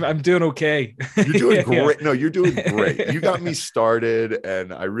 So I'm doing okay. You're doing great. Yeah. No, you're doing great. You got me started,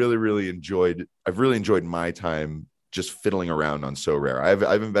 and I've really enjoyed my time just fiddling around on So Rare.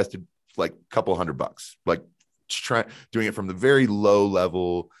 I've invested like a couple $100, like doing it from the very low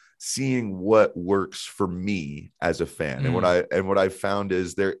level, seeing what works for me as a fan. And what I found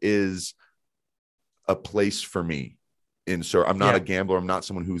is there is a place for me in So. I'm not a gambler. I'm not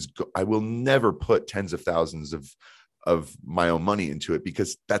someone I will never put tens of thousands of my own money into it,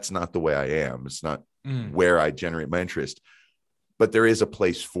 because that's not the way I am. It's not where I generate my interest. But there is a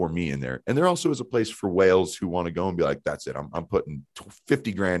place for me in there. And there also is a place for whales who want to go and be like, that's it. I'm putting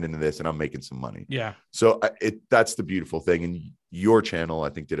 50 grand into this and I'm making some money. Yeah. So that's the beautiful thing. And your channel, I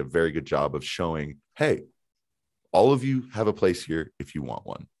think, did a very good job of showing, hey, all of you have a place here if you want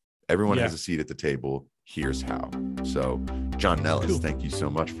one. Everyone has a seat at the table. Here's how. So, John Nellis, Thank you so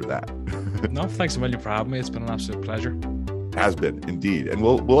much for that. No, thanks a million for having me. It's been an absolute pleasure. Has been, indeed. And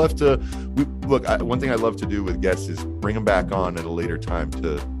we'll have to look. One thing I love to do with guests is bring them back on at a later time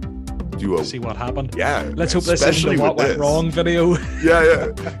to do see what happened. Yeah, let's hope this isn't the what went wrong video.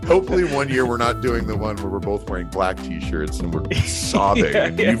 Yeah. Hopefully one year we're not doing the one where we're both wearing black t-shirts and we're sobbing,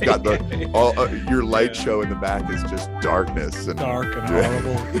 and you've got your light show in the back is just darkness and dark and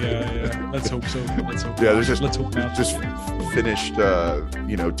horrible. Yeah. Let's hope so. Yeah, there's just finished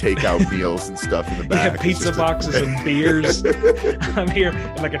takeout meals and stuff in the back. Yeah, pizza boxes and beers. I'm here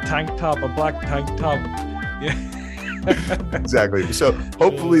in like a black tank top. Yeah. Exactly. So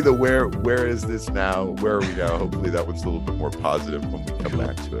hopefully the where is this now? Where are we now? Hopefully that one's a little bit more positive when we come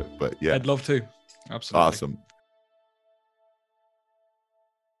back to it. But yeah, I'd love to. Absolutely. Awesome.